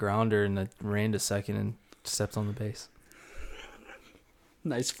got a grounder and I ran to second and Stepped on the base.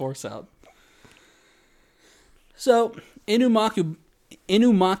 Nice force out. So,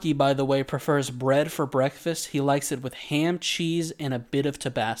 Inumaki, by the way, prefers bread for breakfast. He likes it with ham, cheese, and a bit of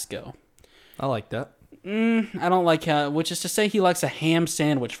Tabasco. I like that. I don't like how, which is to say he likes a ham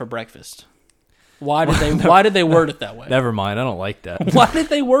sandwich for breakfast. Why did they word it that way? Never mind, I don't like that. Why did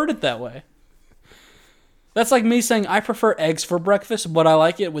they word it that way? That's like me saying I prefer eggs for breakfast, but I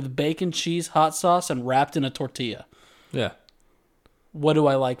like it with bacon, cheese, hot sauce, and wrapped in a tortilla. Yeah. What do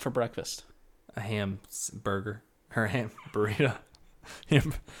I like for breakfast? A ham burger. Or a ham burrito.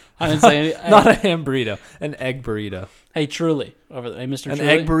 I didn't say any. Not a ham burrito. An egg burrito. Hey, Truly. Over there. Hey, Mr. An Truly.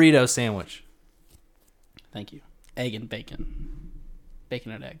 egg burrito sandwich. Thank you. Egg and bacon.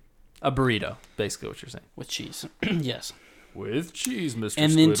 Bacon and egg. A burrito, basically what you're saying. With cheese. Yes. With cheese, Mr.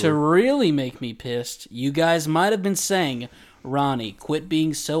 And then to really make me pissed, you guys might have been saying, Ronnie, quit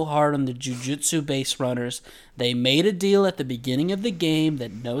being so hard on the Jujutsu base runners. They made a deal at the beginning of the game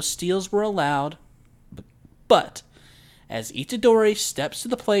that no steals were allowed. But as Itadori steps to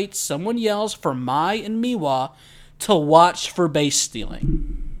the plate, someone yells for Mai and Miwa to watch for base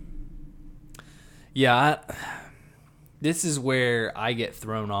stealing. Yeah, this is where I get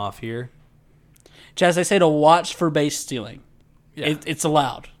thrown off here. Chaz, I say to watch for base stealing. Yeah. It's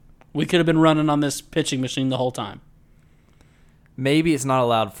allowed. We could have been running on this pitching machine the whole time. Maybe it's not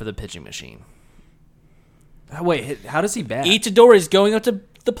allowed for the pitching machine. Wait, how does he bat? Itadori's going up to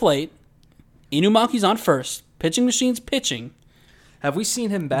the plate. Inumaki's on first. Pitching machine's pitching. Have we seen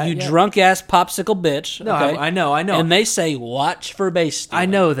him bat You yet? drunk-ass popsicle bitch. No, okay? I know. And they say, watch for base stealing. I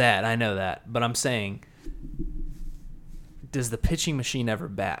know that. But I'm saying, does the pitching machine ever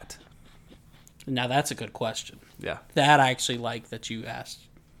bat? Now, that's a good question. Yeah. That I actually like that you asked.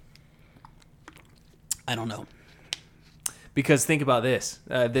 I don't know. Because think about this.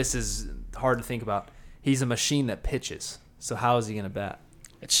 This is hard to think about. He's a machine that pitches. So how is he going to bat?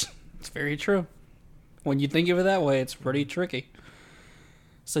 It's very true. When you think of it that way, it's pretty tricky.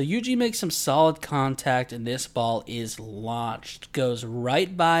 So Yuji makes some solid contact, and this ball is launched. Goes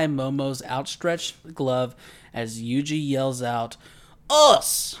right by Momo's outstretched glove as Yuji yells out,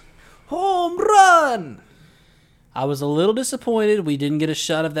 "Us! Home run!" I was a little disappointed we didn't get a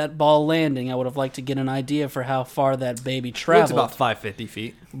shot of that ball landing. I would have liked to get an idea for how far that baby traveled. It's about 550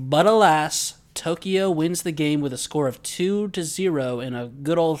 feet. But alas, Tokyo wins the game with a score of 2-0 in a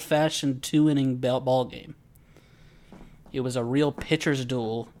good old-fashioned 2-inning ball game. It was a real pitcher's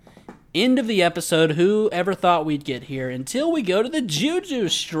duel. End of the episode. Who ever thought we'd get here until we go to the Juju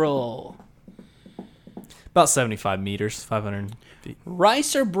stroll? About 75 meters, 500 feet.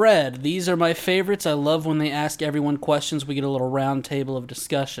 Rice or bread? These are my favorites. I love when they ask everyone questions. We get a little round table of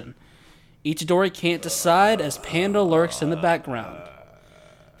discussion. Itadori can't decide as Panda lurks in the background.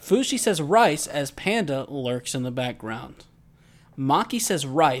 Fushi says rice as Panda lurks in the background. Maki says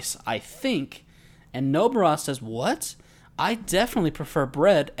rice, I think. And Nobara says, what? I definitely prefer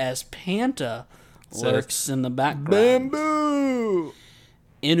bread as Panda lurks in the background. Bamboo!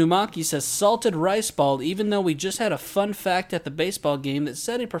 Inumaki says salted rice ball, even though we just had a fun fact at the baseball game that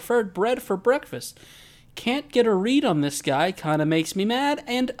said he preferred bread for breakfast. Can't get a read on this guy, kinda makes me mad.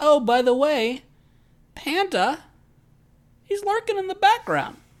 And oh, by the way, Panda, he's lurking in the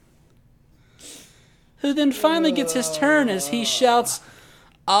background. Who then finally gets his turn as he shouts,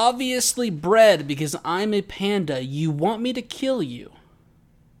 obviously bread because I'm a panda. You want me to kill you?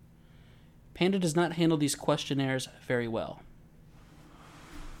 Panda does not handle these questionnaires very well.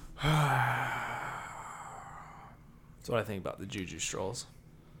 That's what I think about the Juju strolls.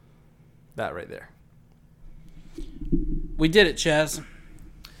 That right there. We did it, Chaz.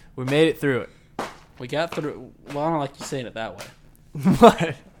 We made it through it. We got through. Well, I don't like you saying it that way.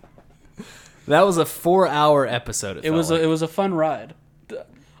 What? That was a 4-hour episode. It was a fun ride.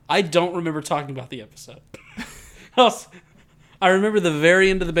 I don't remember talking about the episode. I remember the very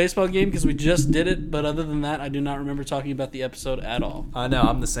end of the baseball game because we just did it, but other than that, I do not remember talking about the episode at all. I know,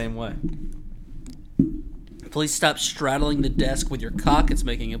 I'm the same way. Please stop straddling the desk with your cock. It's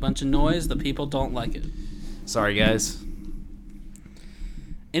making a bunch of noise. The people don't like it. Sorry, guys.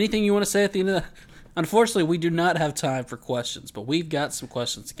 Anything you want to say at the end of the... Unfortunately, we do not have time for questions, but we've got some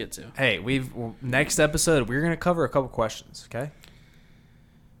questions to get to. Hey, next episode, we're going to cover a couple questions, okay?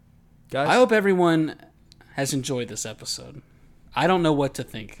 Guys? I hope everyone has enjoyed this episode. I don't know what to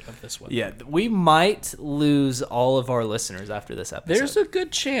think of this one. Yeah, we might lose all of our listeners after this episode. There's a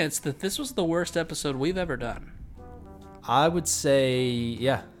good chance that this was the worst episode we've ever done. I would say,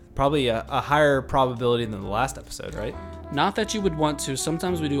 yeah, probably a higher probability than the last episode, right? Not that you would want to.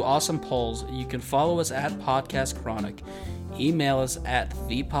 Sometimes we do awesome polls. You can follow us at Podcast Chronic. email us at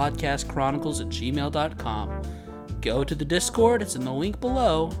thepodcastchronicles@gmail.com. Go to the Discord. It's in the link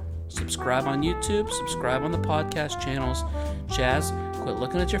below. Subscribe on YouTube. Subscribe on the podcast channels. Chaz, quit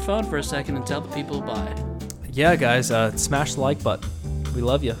looking at your phone for a second and tell the people bye. Yeah, guys, smash the like button. We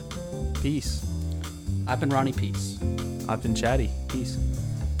love you. Peace. I've been Ronnie. Peace. I've been Chatty. Peace.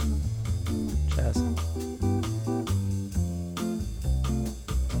 Chaz.